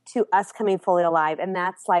to us coming fully alive. And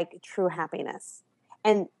that's like true happiness.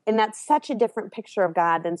 And that's such a different picture of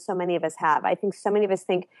God than so many of us have. I think so many of us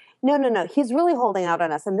think, no, he's really holding out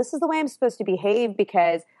on us. And this is the way I'm supposed to behave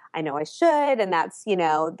because I know I should. And that's,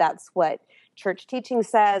 that's what church teaching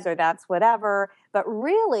says, or that's whatever. But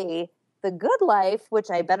really, the good life, which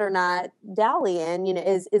I better not dally in,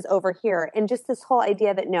 is over here. And just this whole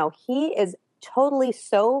idea that no, he is totally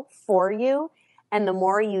so for you. And the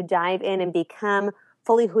more you dive in and become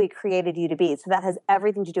fully who he created you to be. So that has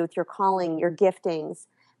everything to do with your calling, your giftings,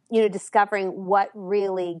 discovering what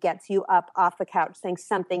really gets you up off the couch, saying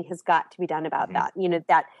something has got to be done about that.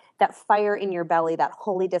 That fire in your belly, that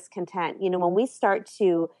holy discontent. When we start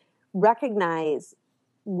to recognize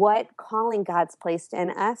what calling God's placed in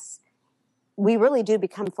us, we really do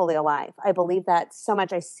become fully alive. I believe that so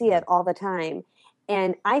much. I see it all the time.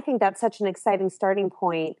 And I think that's such an exciting starting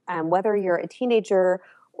point, whether you're a teenager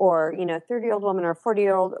or, 30-year-old woman or a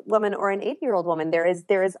 40-year-old woman or an 80-year-old woman, there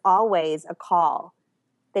is always a call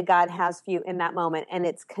that God has for you in that moment. And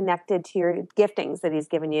it's connected to your giftings that he's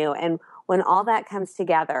given you. And when all that comes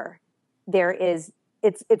together,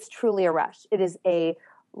 it's truly a rush. It is a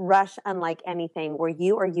rush unlike anything, where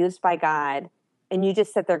you are used by God and you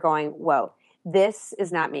just sit there going, whoa, this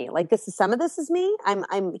is not me. Like some of this is me.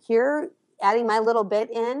 I'm here adding my little bit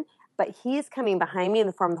in, but he's coming behind me in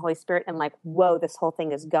the form of the Holy Spirit and like, whoa, this whole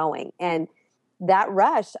thing is going. And that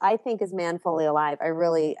rush, I think, is man fully alive. I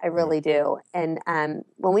really do. And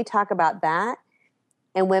when we talk about that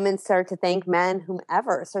and women start to think, men,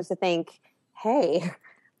 whomever starts to think, hey,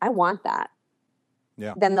 I want that.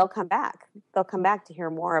 Yeah. Then they'll come back. They'll come back to hear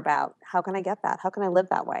more about how can I get that? How can I live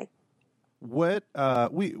that way? What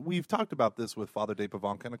we've talked about this with Father Dave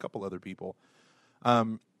Pivonka and a couple other people.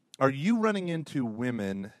 Are you running into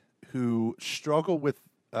women who struggle with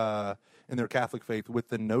in their Catholic faith with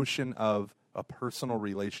the notion of a personal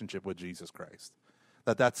relationship with Jesus Christ?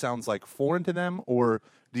 That sounds like foreign to them, or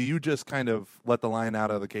do you just kind of let the lion out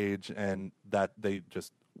of the cage and that they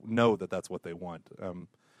just know that that's what they want?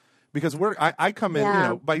 Because I come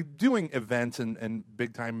in, by doing events and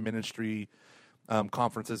big time ministry,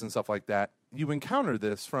 conferences and stuff like that, you encounter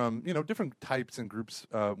this from, different types and groups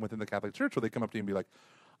within the Catholic Church where they come up to you and be like,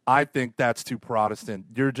 I think that's too Protestant.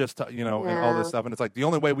 You're just, and all this stuff. And it's like, the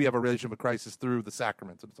only way we have a relationship with Christ is through the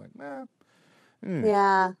sacraments. And it's like,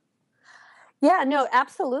 Yeah. Yeah, no,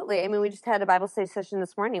 absolutely. I mean, we just had a Bible study session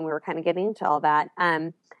this morning. We were kind of getting into all that.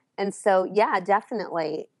 And so, yeah,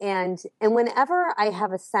 definitely. And whenever I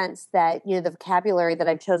have a sense that, the vocabulary that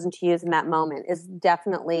I've chosen to use in that moment is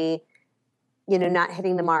definitely, not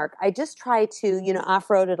hitting the mark, I just try to,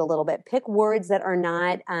 off-road it a little bit. Pick words that are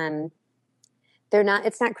not,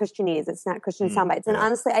 it's not Christianese. It's not Christian sound bites. And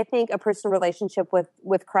honestly, I think a personal relationship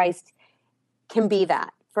with Christ can be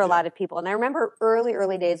that for a lot of people. And I remember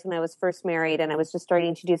early days when I was first married and I was just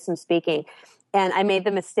starting to do some speaking. And I made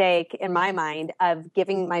the mistake in my mind of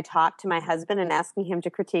giving my talk to my husband and asking him to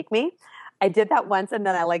critique me. I did that once, and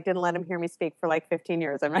then I didn't let him hear me speak for 15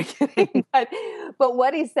 years. I'm not kidding. But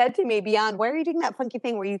what he said to me beyond, why are you doing that funky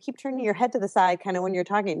thing where you keep turning your head to the side kind of when you're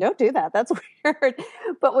talking? Don't do that. That's weird.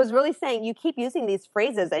 But was really saying, you keep using these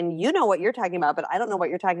phrases and you know what you're talking about, but I don't know what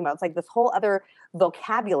you're talking about. It's like this whole other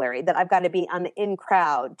vocabulary that I've got to be on the in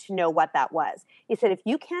crowd to know what that was. He said, if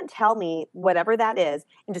you can't tell me whatever that is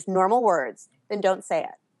in just normal words, then don't say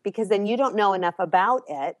it, because then you don't know enough about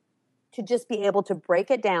it to just be able to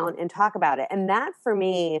break it down and talk about it. And that for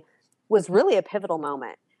me was really a pivotal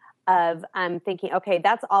moment of thinking, okay,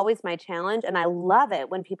 that's always my challenge. And I love it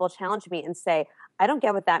when people challenge me and say, I don't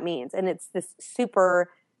get what that means. And it's this super,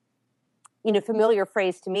 familiar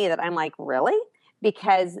phrase to me that I'm like, really?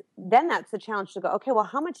 Because then that's the challenge to go, okay, well,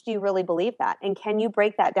 how much do you really believe that? And can you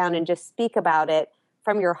break that down and just speak about it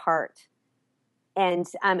from your heart? And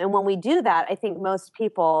when we do that, I think most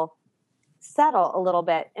people settle a little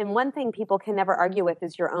bit. And one thing people can never argue with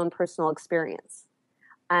is your own personal experience.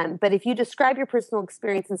 But if you describe your personal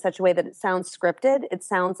experience in such a way that it sounds scripted, it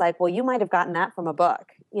sounds like, well, you might have gotten that from a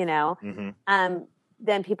book,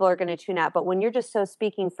 then people are going to tune out. But when you're just so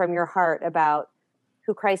speaking from your heart about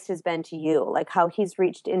who Christ has been to you, like how he's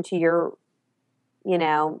reached into your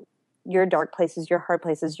dark places, your hard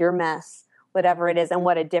places, your mess, whatever it is, and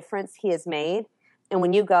what a difference he has made. And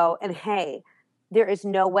when you go, and hey, there is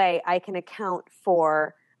no way I can account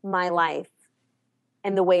for my life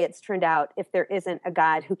and the way it's turned out if there isn't a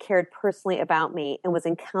God who cared personally about me and was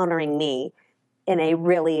encountering me in a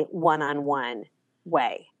really one-on-one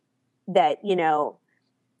way. That,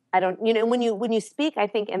 I don't, when you speak, I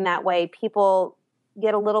think in that way, people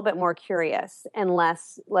get a little bit more curious and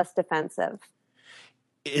less defensive.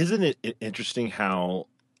 Isn't it interesting how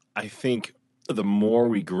I think the more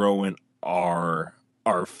we grow in our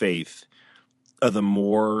faith, the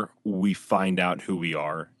more we find out who we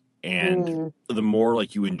are, and the more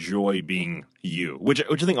you enjoy being you, which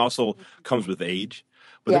I think also comes with age.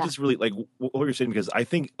 But that just really what you're saying, because I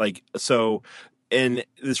think so in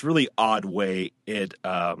this really odd way, it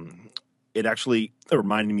actually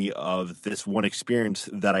reminded me of this one experience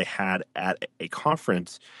that I had at a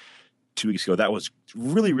conference 2 weeks ago. That was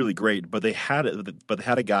really, really great. But they had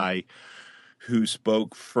a guy who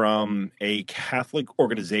spoke from a Catholic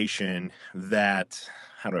organization that,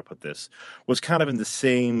 how do I put this, was kind of in the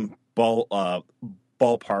same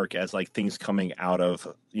ballpark as things coming out of,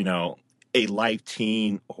 a Life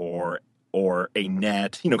Teen or a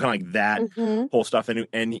Net, kind of like that whole stuff.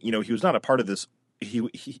 And he was not a part of this. He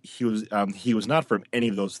was not from any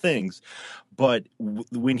of those things. But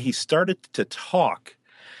when he started to talk,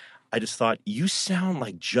 I just thought, you sound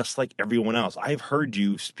just like everyone else. I've heard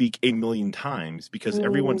you speak a million times, because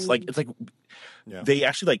everyone's they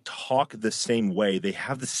actually talk the same way. They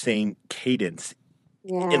have the same cadence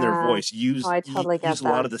in their voice. I totally get use a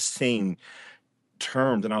lot of the same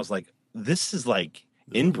terms. And I was like, this is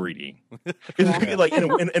inbreeding, in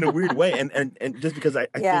a weird way. And just because I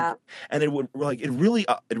think, and it would it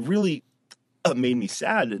really made me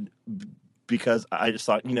sad, because I just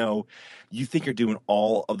thought, you think you're doing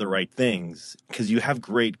all of the right things because you have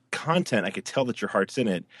great content. I could tell that your heart's in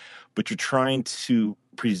it, but you're trying to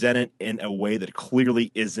present it in a way that clearly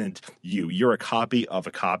isn't you. You're a copy of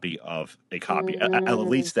a copy of a copy. At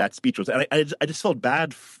least that speech was. And I just felt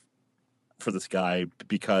bad for this guy,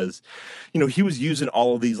 because, he was using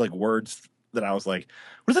all of these words that I was like,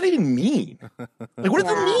 what does that even mean? What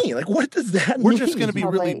does it mean? What does that mean? We're just going to be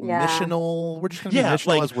really missional. We're just going to be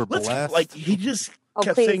missional as we're blessed. He just Oh,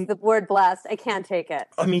 kept please, saying, the word blessed. I can't take it.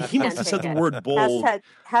 I mean, he must have said the word bold.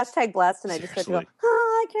 Hashtag blessed, and I just said to go,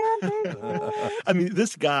 I can't take it. I mean,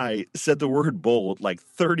 this guy said the word bold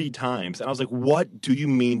 30 times. And I was like, what do you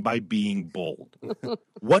mean by being bold?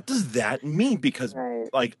 What does that mean? Because,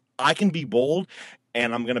 I can be bold,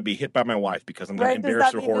 and I'm going to be hit by my wife because I'm going to Right? Does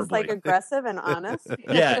embarrass that her mean just horribly. like aggressive and honest?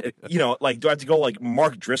 Yeah, like, do I have to go like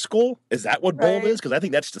Mark Driscoll? Is that what bold Right. is? Because I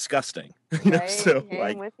think that's disgusting. Right. So Hey, I'm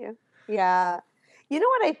like, with you. Yeah. You know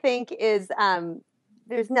what I think is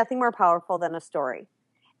there's nothing more powerful than a story.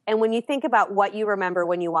 And when you think about what you remember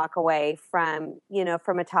when you walk away from,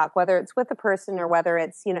 from a talk, whether it's with a person or whether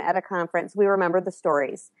it's, at a conference, we remember the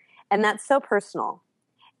stories. And that's so personal.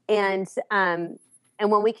 And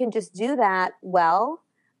when we can just do that well,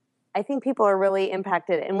 I think people are really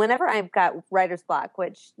impacted. And whenever I've got writer's block,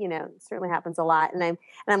 which, certainly happens a lot, and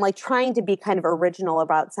I'm like trying to be kind of original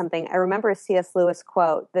about something, I remember a C.S. Lewis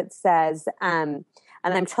quote that says, and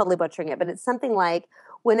I'm totally butchering it, but it's something like,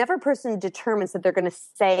 whenever a person determines that they're going to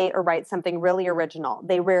say or write something really original,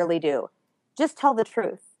 they rarely do. Just tell the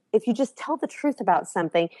truth. If you just tell the truth about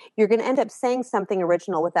something, you're going to end up saying something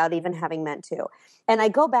original without even having meant to. And I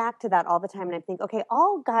go back to that all the time and I think, okay,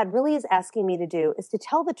 all God really is asking me to do is to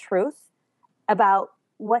tell the truth about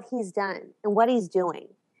what he's done and what he's doing.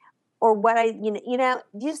 Or what do you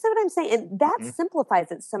see what I'm saying? And that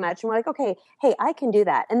simplifies it so much. And we're like, okay, hey, I can do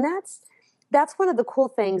that. And that's one of the cool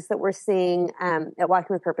things that we're seeing at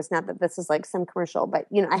Walking with Purpose. Not that this is like some commercial, but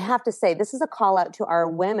I have to say this is a call out to our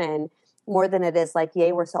women more than it is like,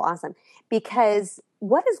 yay, we're so awesome. Because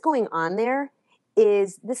what is going on there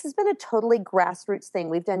is this has been a totally grassroots thing.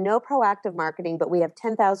 We've done no proactive marketing, but we have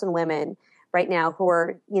 10,000 women right now who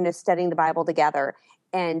are, studying the Bible together.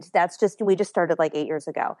 And we just started like 8 years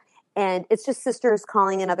ago. And it's just sisters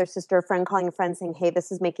calling another sister, a friend calling a friend saying, hey,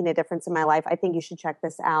 this is making a difference in my life. I think you should check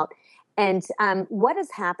this out. And what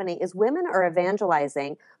is happening is women are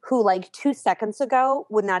evangelizing who like 2 seconds ago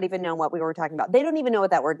would not even know what we were talking about. They don't even know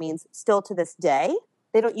what that word means still to this day.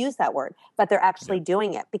 They don't use that word, but they're actually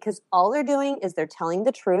doing it because all they're doing is they're telling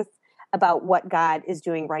the truth about what God is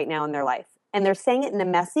doing right now in their life. And they're saying it in a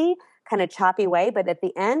messy, kind of choppy way. But at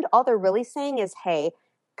the end, all they're really saying is, hey,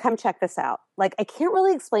 come check this out. Like, I can't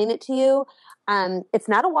really explain it to you. It's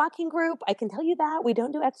not a walking group. I can tell you that. We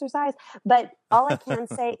don't do exercise. But all I can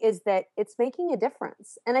say is that it's making a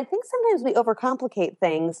difference. And I think sometimes we overcomplicate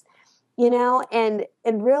things, and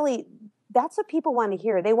really that's what people want to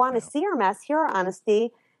hear. They want to see our mess, hear our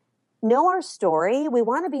honesty, know our story. We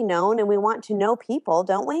want to be known and we want to know people,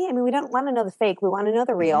 don't we? I mean, we don't want to know the fake. We want to know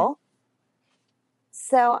the real.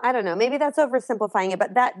 So I don't know, maybe that's oversimplifying it,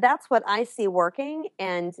 but that's what I see working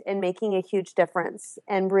and making a huge difference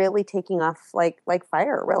and really taking off like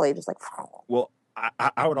fire, really just like. Well,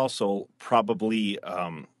 I would also probably,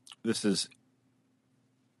 this is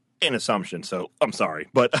an assumption, so I'm sorry,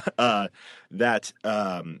 but that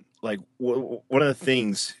like one of the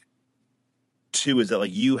things too is that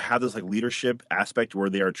like you have this like leadership aspect where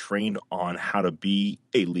they are trained on how to be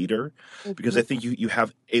a leader, because I think you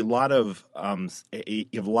have a lot of you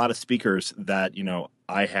have a lot of speakers that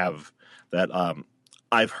I have that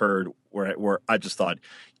I've heard where I just thought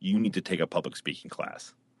you need to take a public speaking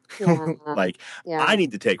class. Like I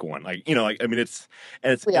need to take one. Like I mean it's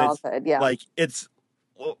we all could, yeah. Like it's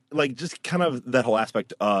like just kind of that whole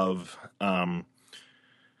aspect of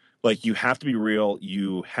like you have to be real,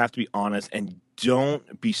 you have to be honest, and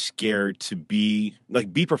don't be scared to be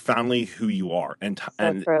profoundly who you are. And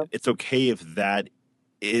it's okay if that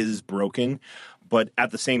is broken, but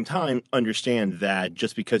at the same time, understand that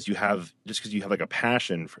just because you have like a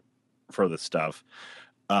passion for this stuff,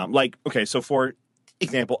 like okay, so for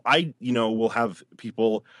example, I will have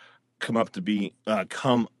people come up to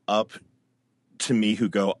me who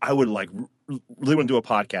go, I would like really want to do a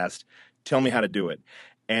podcast. Tell me how to do it.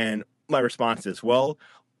 And my response is, well,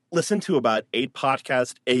 listen to about 8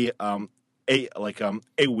 podcasts a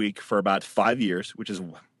week for about 5 years, which is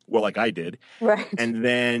like I did. Right. And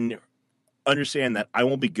then understand that I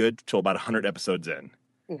won't be good till about 100 episodes in.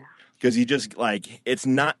 Yeah. Because you just it's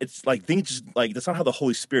that's not how the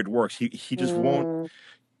Holy Spirit works. He just won't,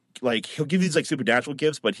 he'll give you these supernatural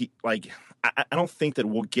gifts, but I don't think that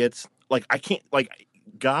we'll get, I can't,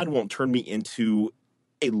 God won't turn me into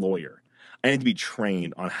a lawyer. I need to be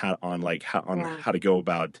trained on how to go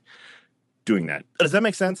about doing that. Does that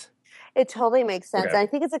make sense? It totally makes sense. Okay. And I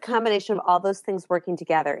think it's a combination of all those things working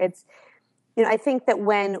together. It's, I think that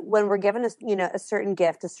when we're given a certain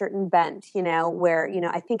gift, a certain bent, where,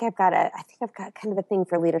 I think I've got kind of a thing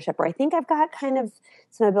for leadership, or I think I've got kind of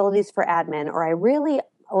some abilities for admin, or I really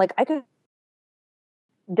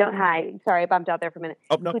sorry, I bumped out there for a minute.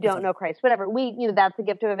 Oh, no, who don't know Christ, whatever. That's the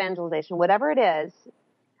gift of evangelization, whatever it is.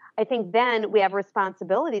 I think then we have a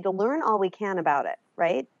responsibility to learn all we can about it,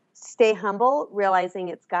 right? Stay humble, realizing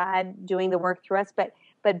it's God doing the work through us, but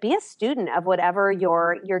be a student of whatever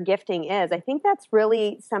your gifting is. I think that's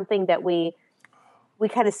really something that we we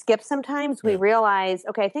kind of skip sometimes. We realize,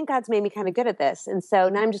 okay, I think God's made me kind of good at this. And so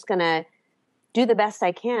now I'm just going to do the best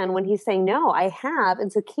I can, when he's saying, no, I have.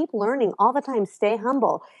 And so keep learning all the time. Stay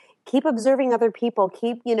humble. Keep observing other people.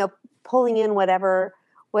 Keep, pulling in whatever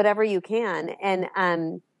you can. And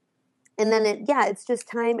then it's just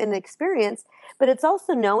time and experience, but it's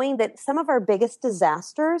also knowing that some of our biggest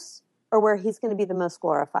disasters are where he's going to be the most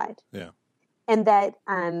glorified. Yeah. And that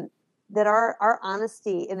our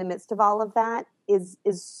honesty in the midst of all of that is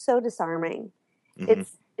so disarming. Mm-hmm.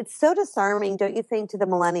 It's so disarming, don't you think, to the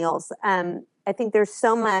millennials? I think there's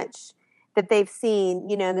so much that they've seen,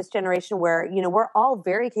 in this generation where, we're all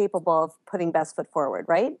very capable of putting best foot forward,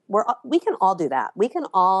 right? We can all do that. We can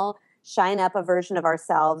all shine up a version of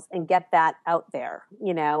ourselves and get that out there,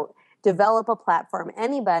 develop a platform.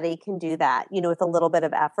 Anybody can do that, with a little bit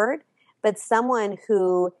of effort, but someone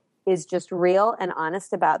who is just real and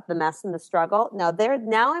honest about the mess and the struggle. Now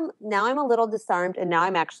I'm a little disarmed, and now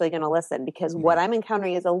I'm actually going to listen, because what I'm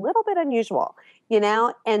encountering is a little bit unusual,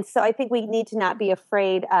 and so I think we need to not be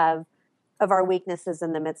afraid of our weaknesses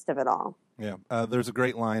in the midst of it all. Yeah. There's a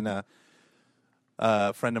great line.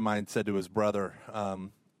 A friend of mine said to his brother,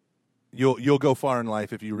 you'll go far in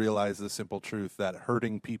life if you realize the simple truth that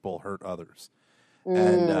hurting people hurt others.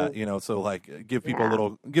 And, so like give people a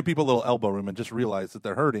little elbow room and just realize that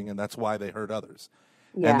they're hurting, and that's why they hurt others.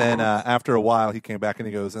 Yeah. And then after a while he came back and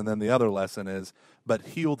he goes, and then the other lesson is, but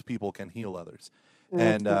healed people can heal others. Mm-hmm.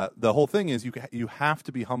 And the whole thing is you have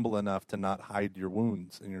to be humble enough to not hide your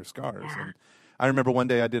wounds and your scars. Yeah. And I remember one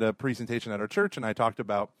day I did a presentation at our church, and I talked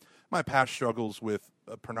about my past struggles with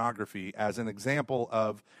pornography as an example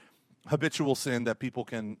of habitual sin that people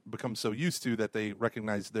can become so used to that they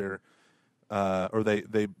recognize their or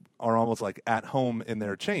they are almost like at home in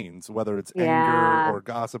their chains, whether it's anger or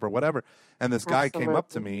gossip or whatever. And this guy came up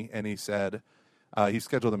to me and he said, he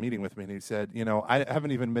scheduled a meeting with me, and he said, I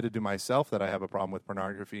haven't even admitted to myself that I have a problem with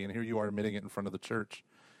pornography, and here you are admitting it in front of the church.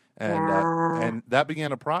 And that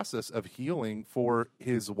began a process of healing for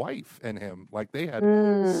his wife and him. Like they had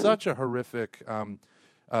such a horrific,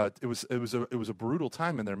 it was a brutal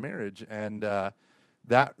time in their marriage, and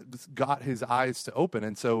that got his eyes to open.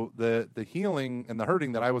 And so the healing and the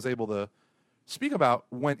hurting that I was able to speak about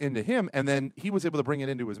went into him, and then he was able to bring it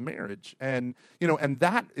into his marriage. And, and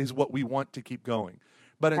that is what we want to keep going.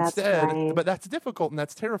 But but that's difficult and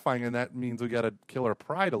that's terrifying. And that means we got to kill our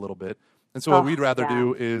pride a little bit. And so what we'd rather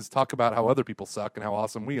do is talk about how other people suck and how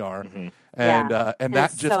awesome we are. Mm-hmm. And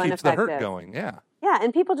that just so keeps the hurt going. Yeah. Yeah.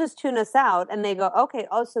 And people just tune us out and they go, okay,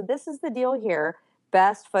 so this is the deal here.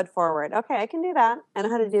 Best foot forward. Okay, I can do that. I know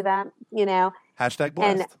how to do that, Hashtag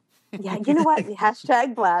blessed. And yeah, you know what?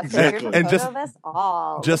 Hashtag blessed. Exactly. And just to let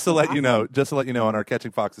awesome. you know, on our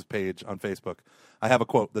Catching Foxes page on Facebook, I have a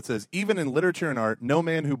quote that says, "Even in literature and art, no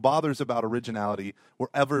man who bothers about originality will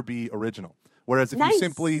ever be original. Whereas if you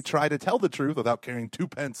simply try to tell the truth without caring 2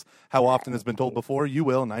 pence, how often has been told before, you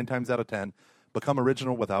will, 9 times out of 10, become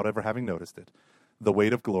original without ever having noticed it. The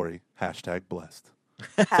weight of glory. Hashtag blessed."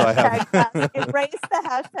 Erase the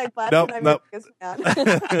hashtag blessed. Nope.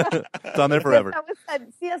 It's on there forever.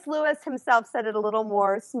 C.S. Lewis himself said it a little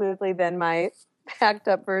more smoothly than my hacked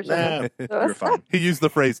up version. You're fine. He used the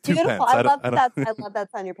phrase 2 pence. I love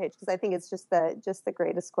that's on your page, because I think it's just the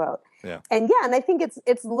greatest quote. Yeah. And I think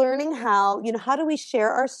it's learning how do we share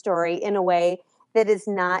our story in a way that is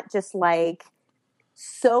not just like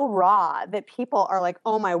so raw that people are like,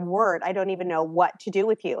 oh my word, I don't even know what to do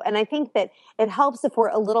with you. And I think that it helps if we're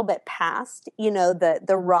a little bit past,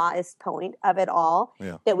 the rawest point of it all,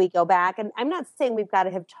 that we go back. And I'm not saying we've got to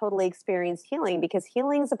have totally experienced healing, because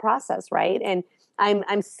healing is a process, right? And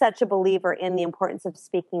I'm such a believer in the importance of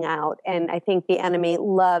speaking out. And I think the enemy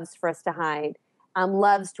loves for us to hide,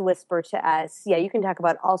 loves to whisper to us, you can talk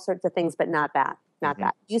about all sorts of things, but not that,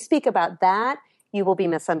 that. You speak about that, you will be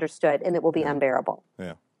misunderstood, and it will be unbearable.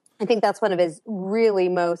 Yeah. I think that's one of his really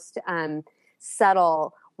most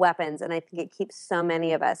subtle weapons, and I think it keeps so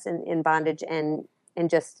many of us in bondage and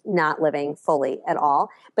just not living fully at all.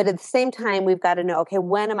 But at the same time, we've got to know, okay,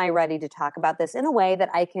 when am I ready to talk about this in a way that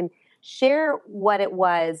I can share what it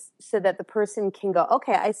was, so that the person can go,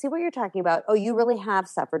 okay, I see what you're talking about. Oh, you really have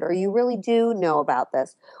suffered, or you really do know about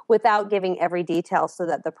this, without giving every detail, so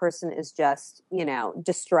that the person is just,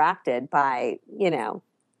 distracted by, the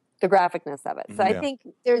graphicness of it. So I think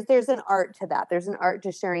there's an art to that. There's an art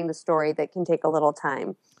to sharing the story that can take a little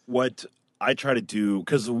time. What I try to do,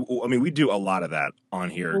 because we do a lot of that on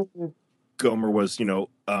here. Mm-hmm. Gomer was,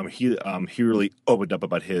 he really opened up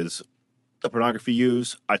about the pornography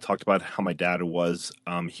use. I talked about how my dad was,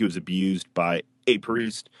 he was abused by a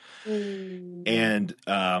priest. And,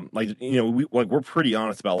 we're pretty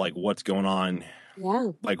honest about like what's going on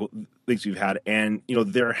like things we've had. And,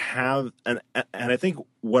 there have, and I think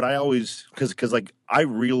what I always, cause like I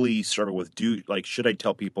really struggle with, should I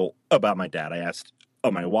tell people about my dad? I asked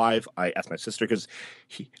my wife, I asked my sister, cause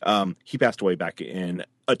he passed away back in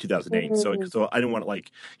 2008. Mm-hmm. So I didn't want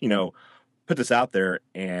to put this out there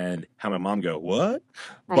and have my mom go, what?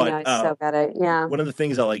 I But know, I so got it. Yeah. one of the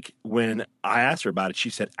things when I asked her about it, she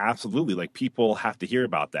said, absolutely, like people have to hear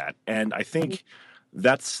about that. And I think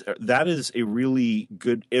that is a really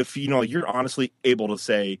good, if you're honestly able to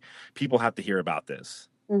say people have to hear about this,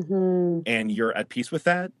 and you're at peace with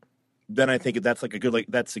that, then I think that's like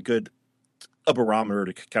a barometer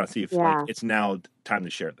to kind of see if like it's now time to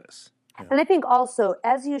share this. And I think also,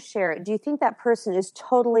 as you share it, do you think that person is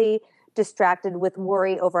totally distracted with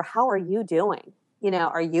worry over how are you doing?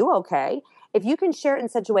 Are you okay? If you can share it in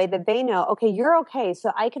such a way that they know, okay, you're okay,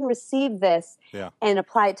 so I can receive this and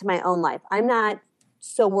apply it to my own life. I'm not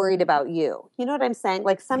so worried about you. You know what I'm saying?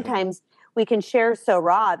 Like sometimes we can share so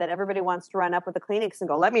raw that everybody wants to run up with the Kleenex and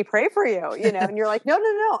go, let me pray for you, and you're like, no,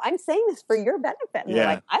 I'm saying this for your benefit. And they're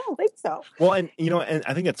like, I don't think so. Well, and, and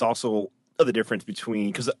I think that's also the difference between,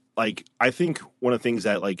 because like I think one of the things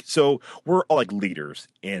that so we're all like leaders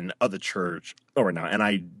in the church right now, and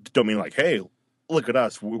I don't mean like, hey, look at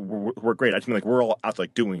us, we're great. I just mean like we're all out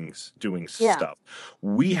like doing stuff.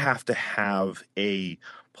 We have to have a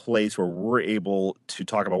place where we're able to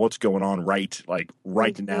talk about what's going on right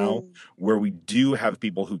now, where we do have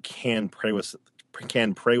people who can pray with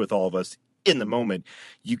all of us in the moment.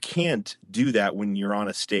 You can't do that when you're on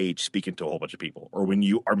a stage speaking to a whole bunch of people, or when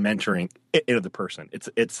you are mentoring another person.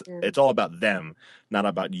 It's all about them, not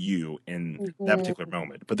about you in that particular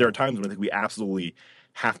moment. But there are times when I think we absolutely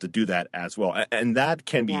have to do that as well, and that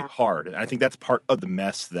can be hard. And I think that's part of the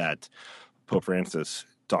mess that Pope Francis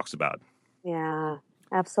talks about. Yeah,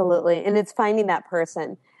 absolutely. And it's finding that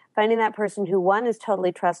person who, one, is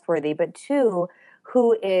totally trustworthy, but two,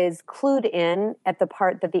 who is clued in at the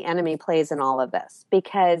part that the enemy plays in all of this.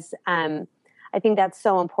 Because I think that's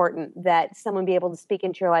so important, that someone be able to speak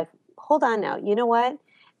into your life. Hold on now. You know what?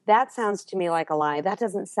 That sounds to me like a lie. That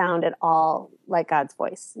doesn't sound at all like God's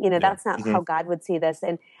voice. That's not how God would see this.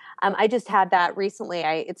 And I just had that recently.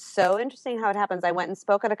 It's so interesting how it happens. I went and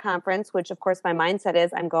spoke at a conference, which of course my mindset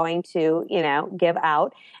is I'm going to, give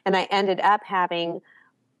out. And I ended up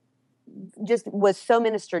was so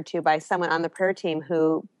ministered to by someone on the prayer team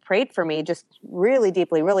who prayed for me just really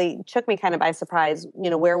deeply, really took me kind of by surprise,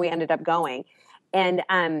 where we ended up going. And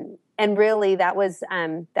really that was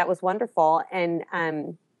wonderful.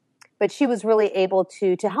 And, but she was really able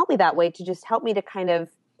to help me that way, to just help me to kind of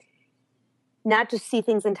not just see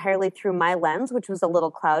things entirely through my lens, which was a little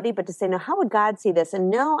cloudy, but to say, no, how would God see this? And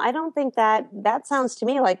no, I don't think that sounds to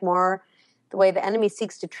me like more the way the enemy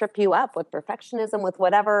seeks to trip you up with perfectionism, with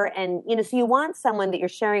whatever. And, so you want someone that you're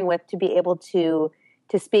sharing with to be able to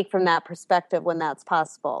speak from that perspective when that's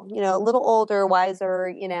possible. A little older,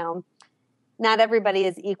 wiser, not everybody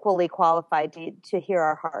is equally qualified to hear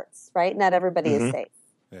our hearts, right? Not everybody is safe.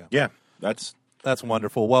 Yeah, that's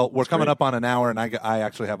wonderful. Well, we're coming up on an hour, and I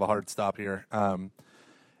actually have a hard stop here.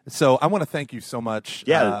 So I want to thank you so much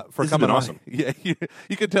for coming on. Awesome. Yeah,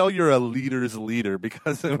 you could tell you're a leader's leader,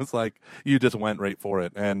 because it was like you just went right for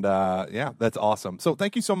it. And that's awesome. So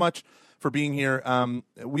thank you so much for being here.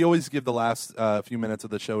 We always give the last few minutes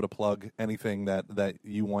of the show to plug anything that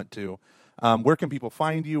you want to. Where can people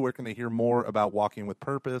find you? Where can they hear more about Walking with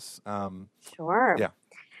Purpose? Sure. Yeah.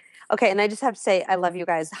 Okay, and I just have to say, I love you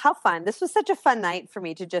guys. How fun. This was such a fun night for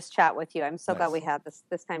me to just chat with you. I'm so glad we had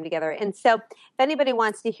this time together. And so if anybody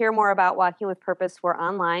wants to hear more about Walking with Purpose, we're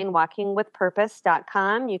online,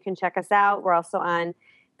 walkingwithpurpose.com. You can check us out. We're also on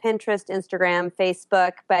Pinterest, Instagram,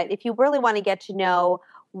 Facebook. But if you really want to get to know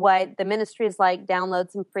what the ministry is like, download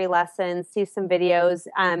some free lessons, see some videos,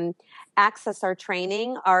 access our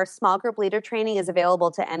training. Our small group leader training is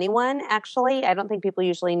available to anyone, actually. I don't think people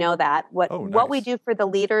usually know that. What we do for the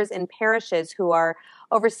leaders in parishes who are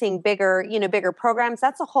overseeing bigger programs,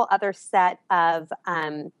 that's a whole other set of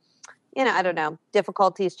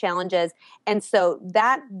difficulties, challenges. And so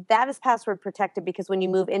that is password protected, because when you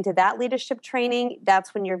move into that leadership training,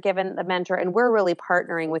 that's when you're given the mentor, and we're really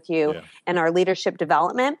partnering with you in our leadership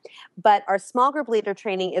development. But our small group leader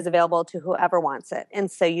training is available to whoever wants it.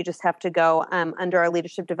 And so you just have to go under our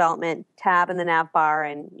leadership development tab in the nav bar,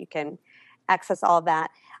 and you can access all of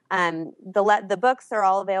that. The books are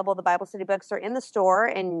all available. The Bible study books are in the store,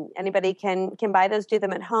 and anybody can buy those, do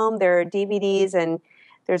them at home. There are DVDs, and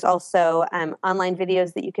there's also online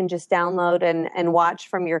videos that you can just download and watch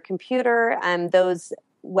from your computer. Those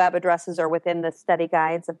web addresses are within the study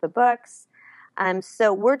guides of the books.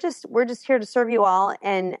 So we're just here to serve you all.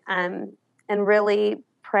 And really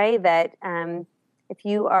pray that if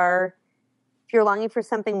you're longing for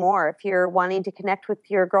something more, if you're wanting to connect with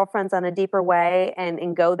your girlfriends on a deeper way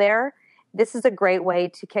and go there, this is a great way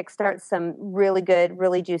to kickstart some really good,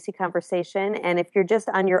 really juicy conversation. And if you're just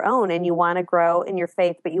on your own and you want to grow in your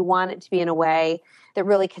faith, but you want it to be in a way that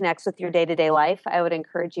really connects with your day-to-day life, I would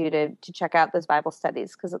encourage you to check out those Bible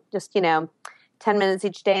studies, because just, 10 minutes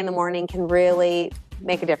each day in the morning can really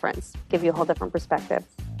make a difference, give you a whole different perspective.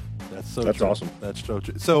 That's true. Awesome. That's so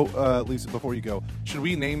true. So, Lisa, before you go, should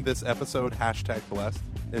we name this episode #Blessed?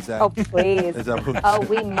 Is that? Oh, please. Is that what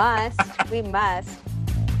we must. We must.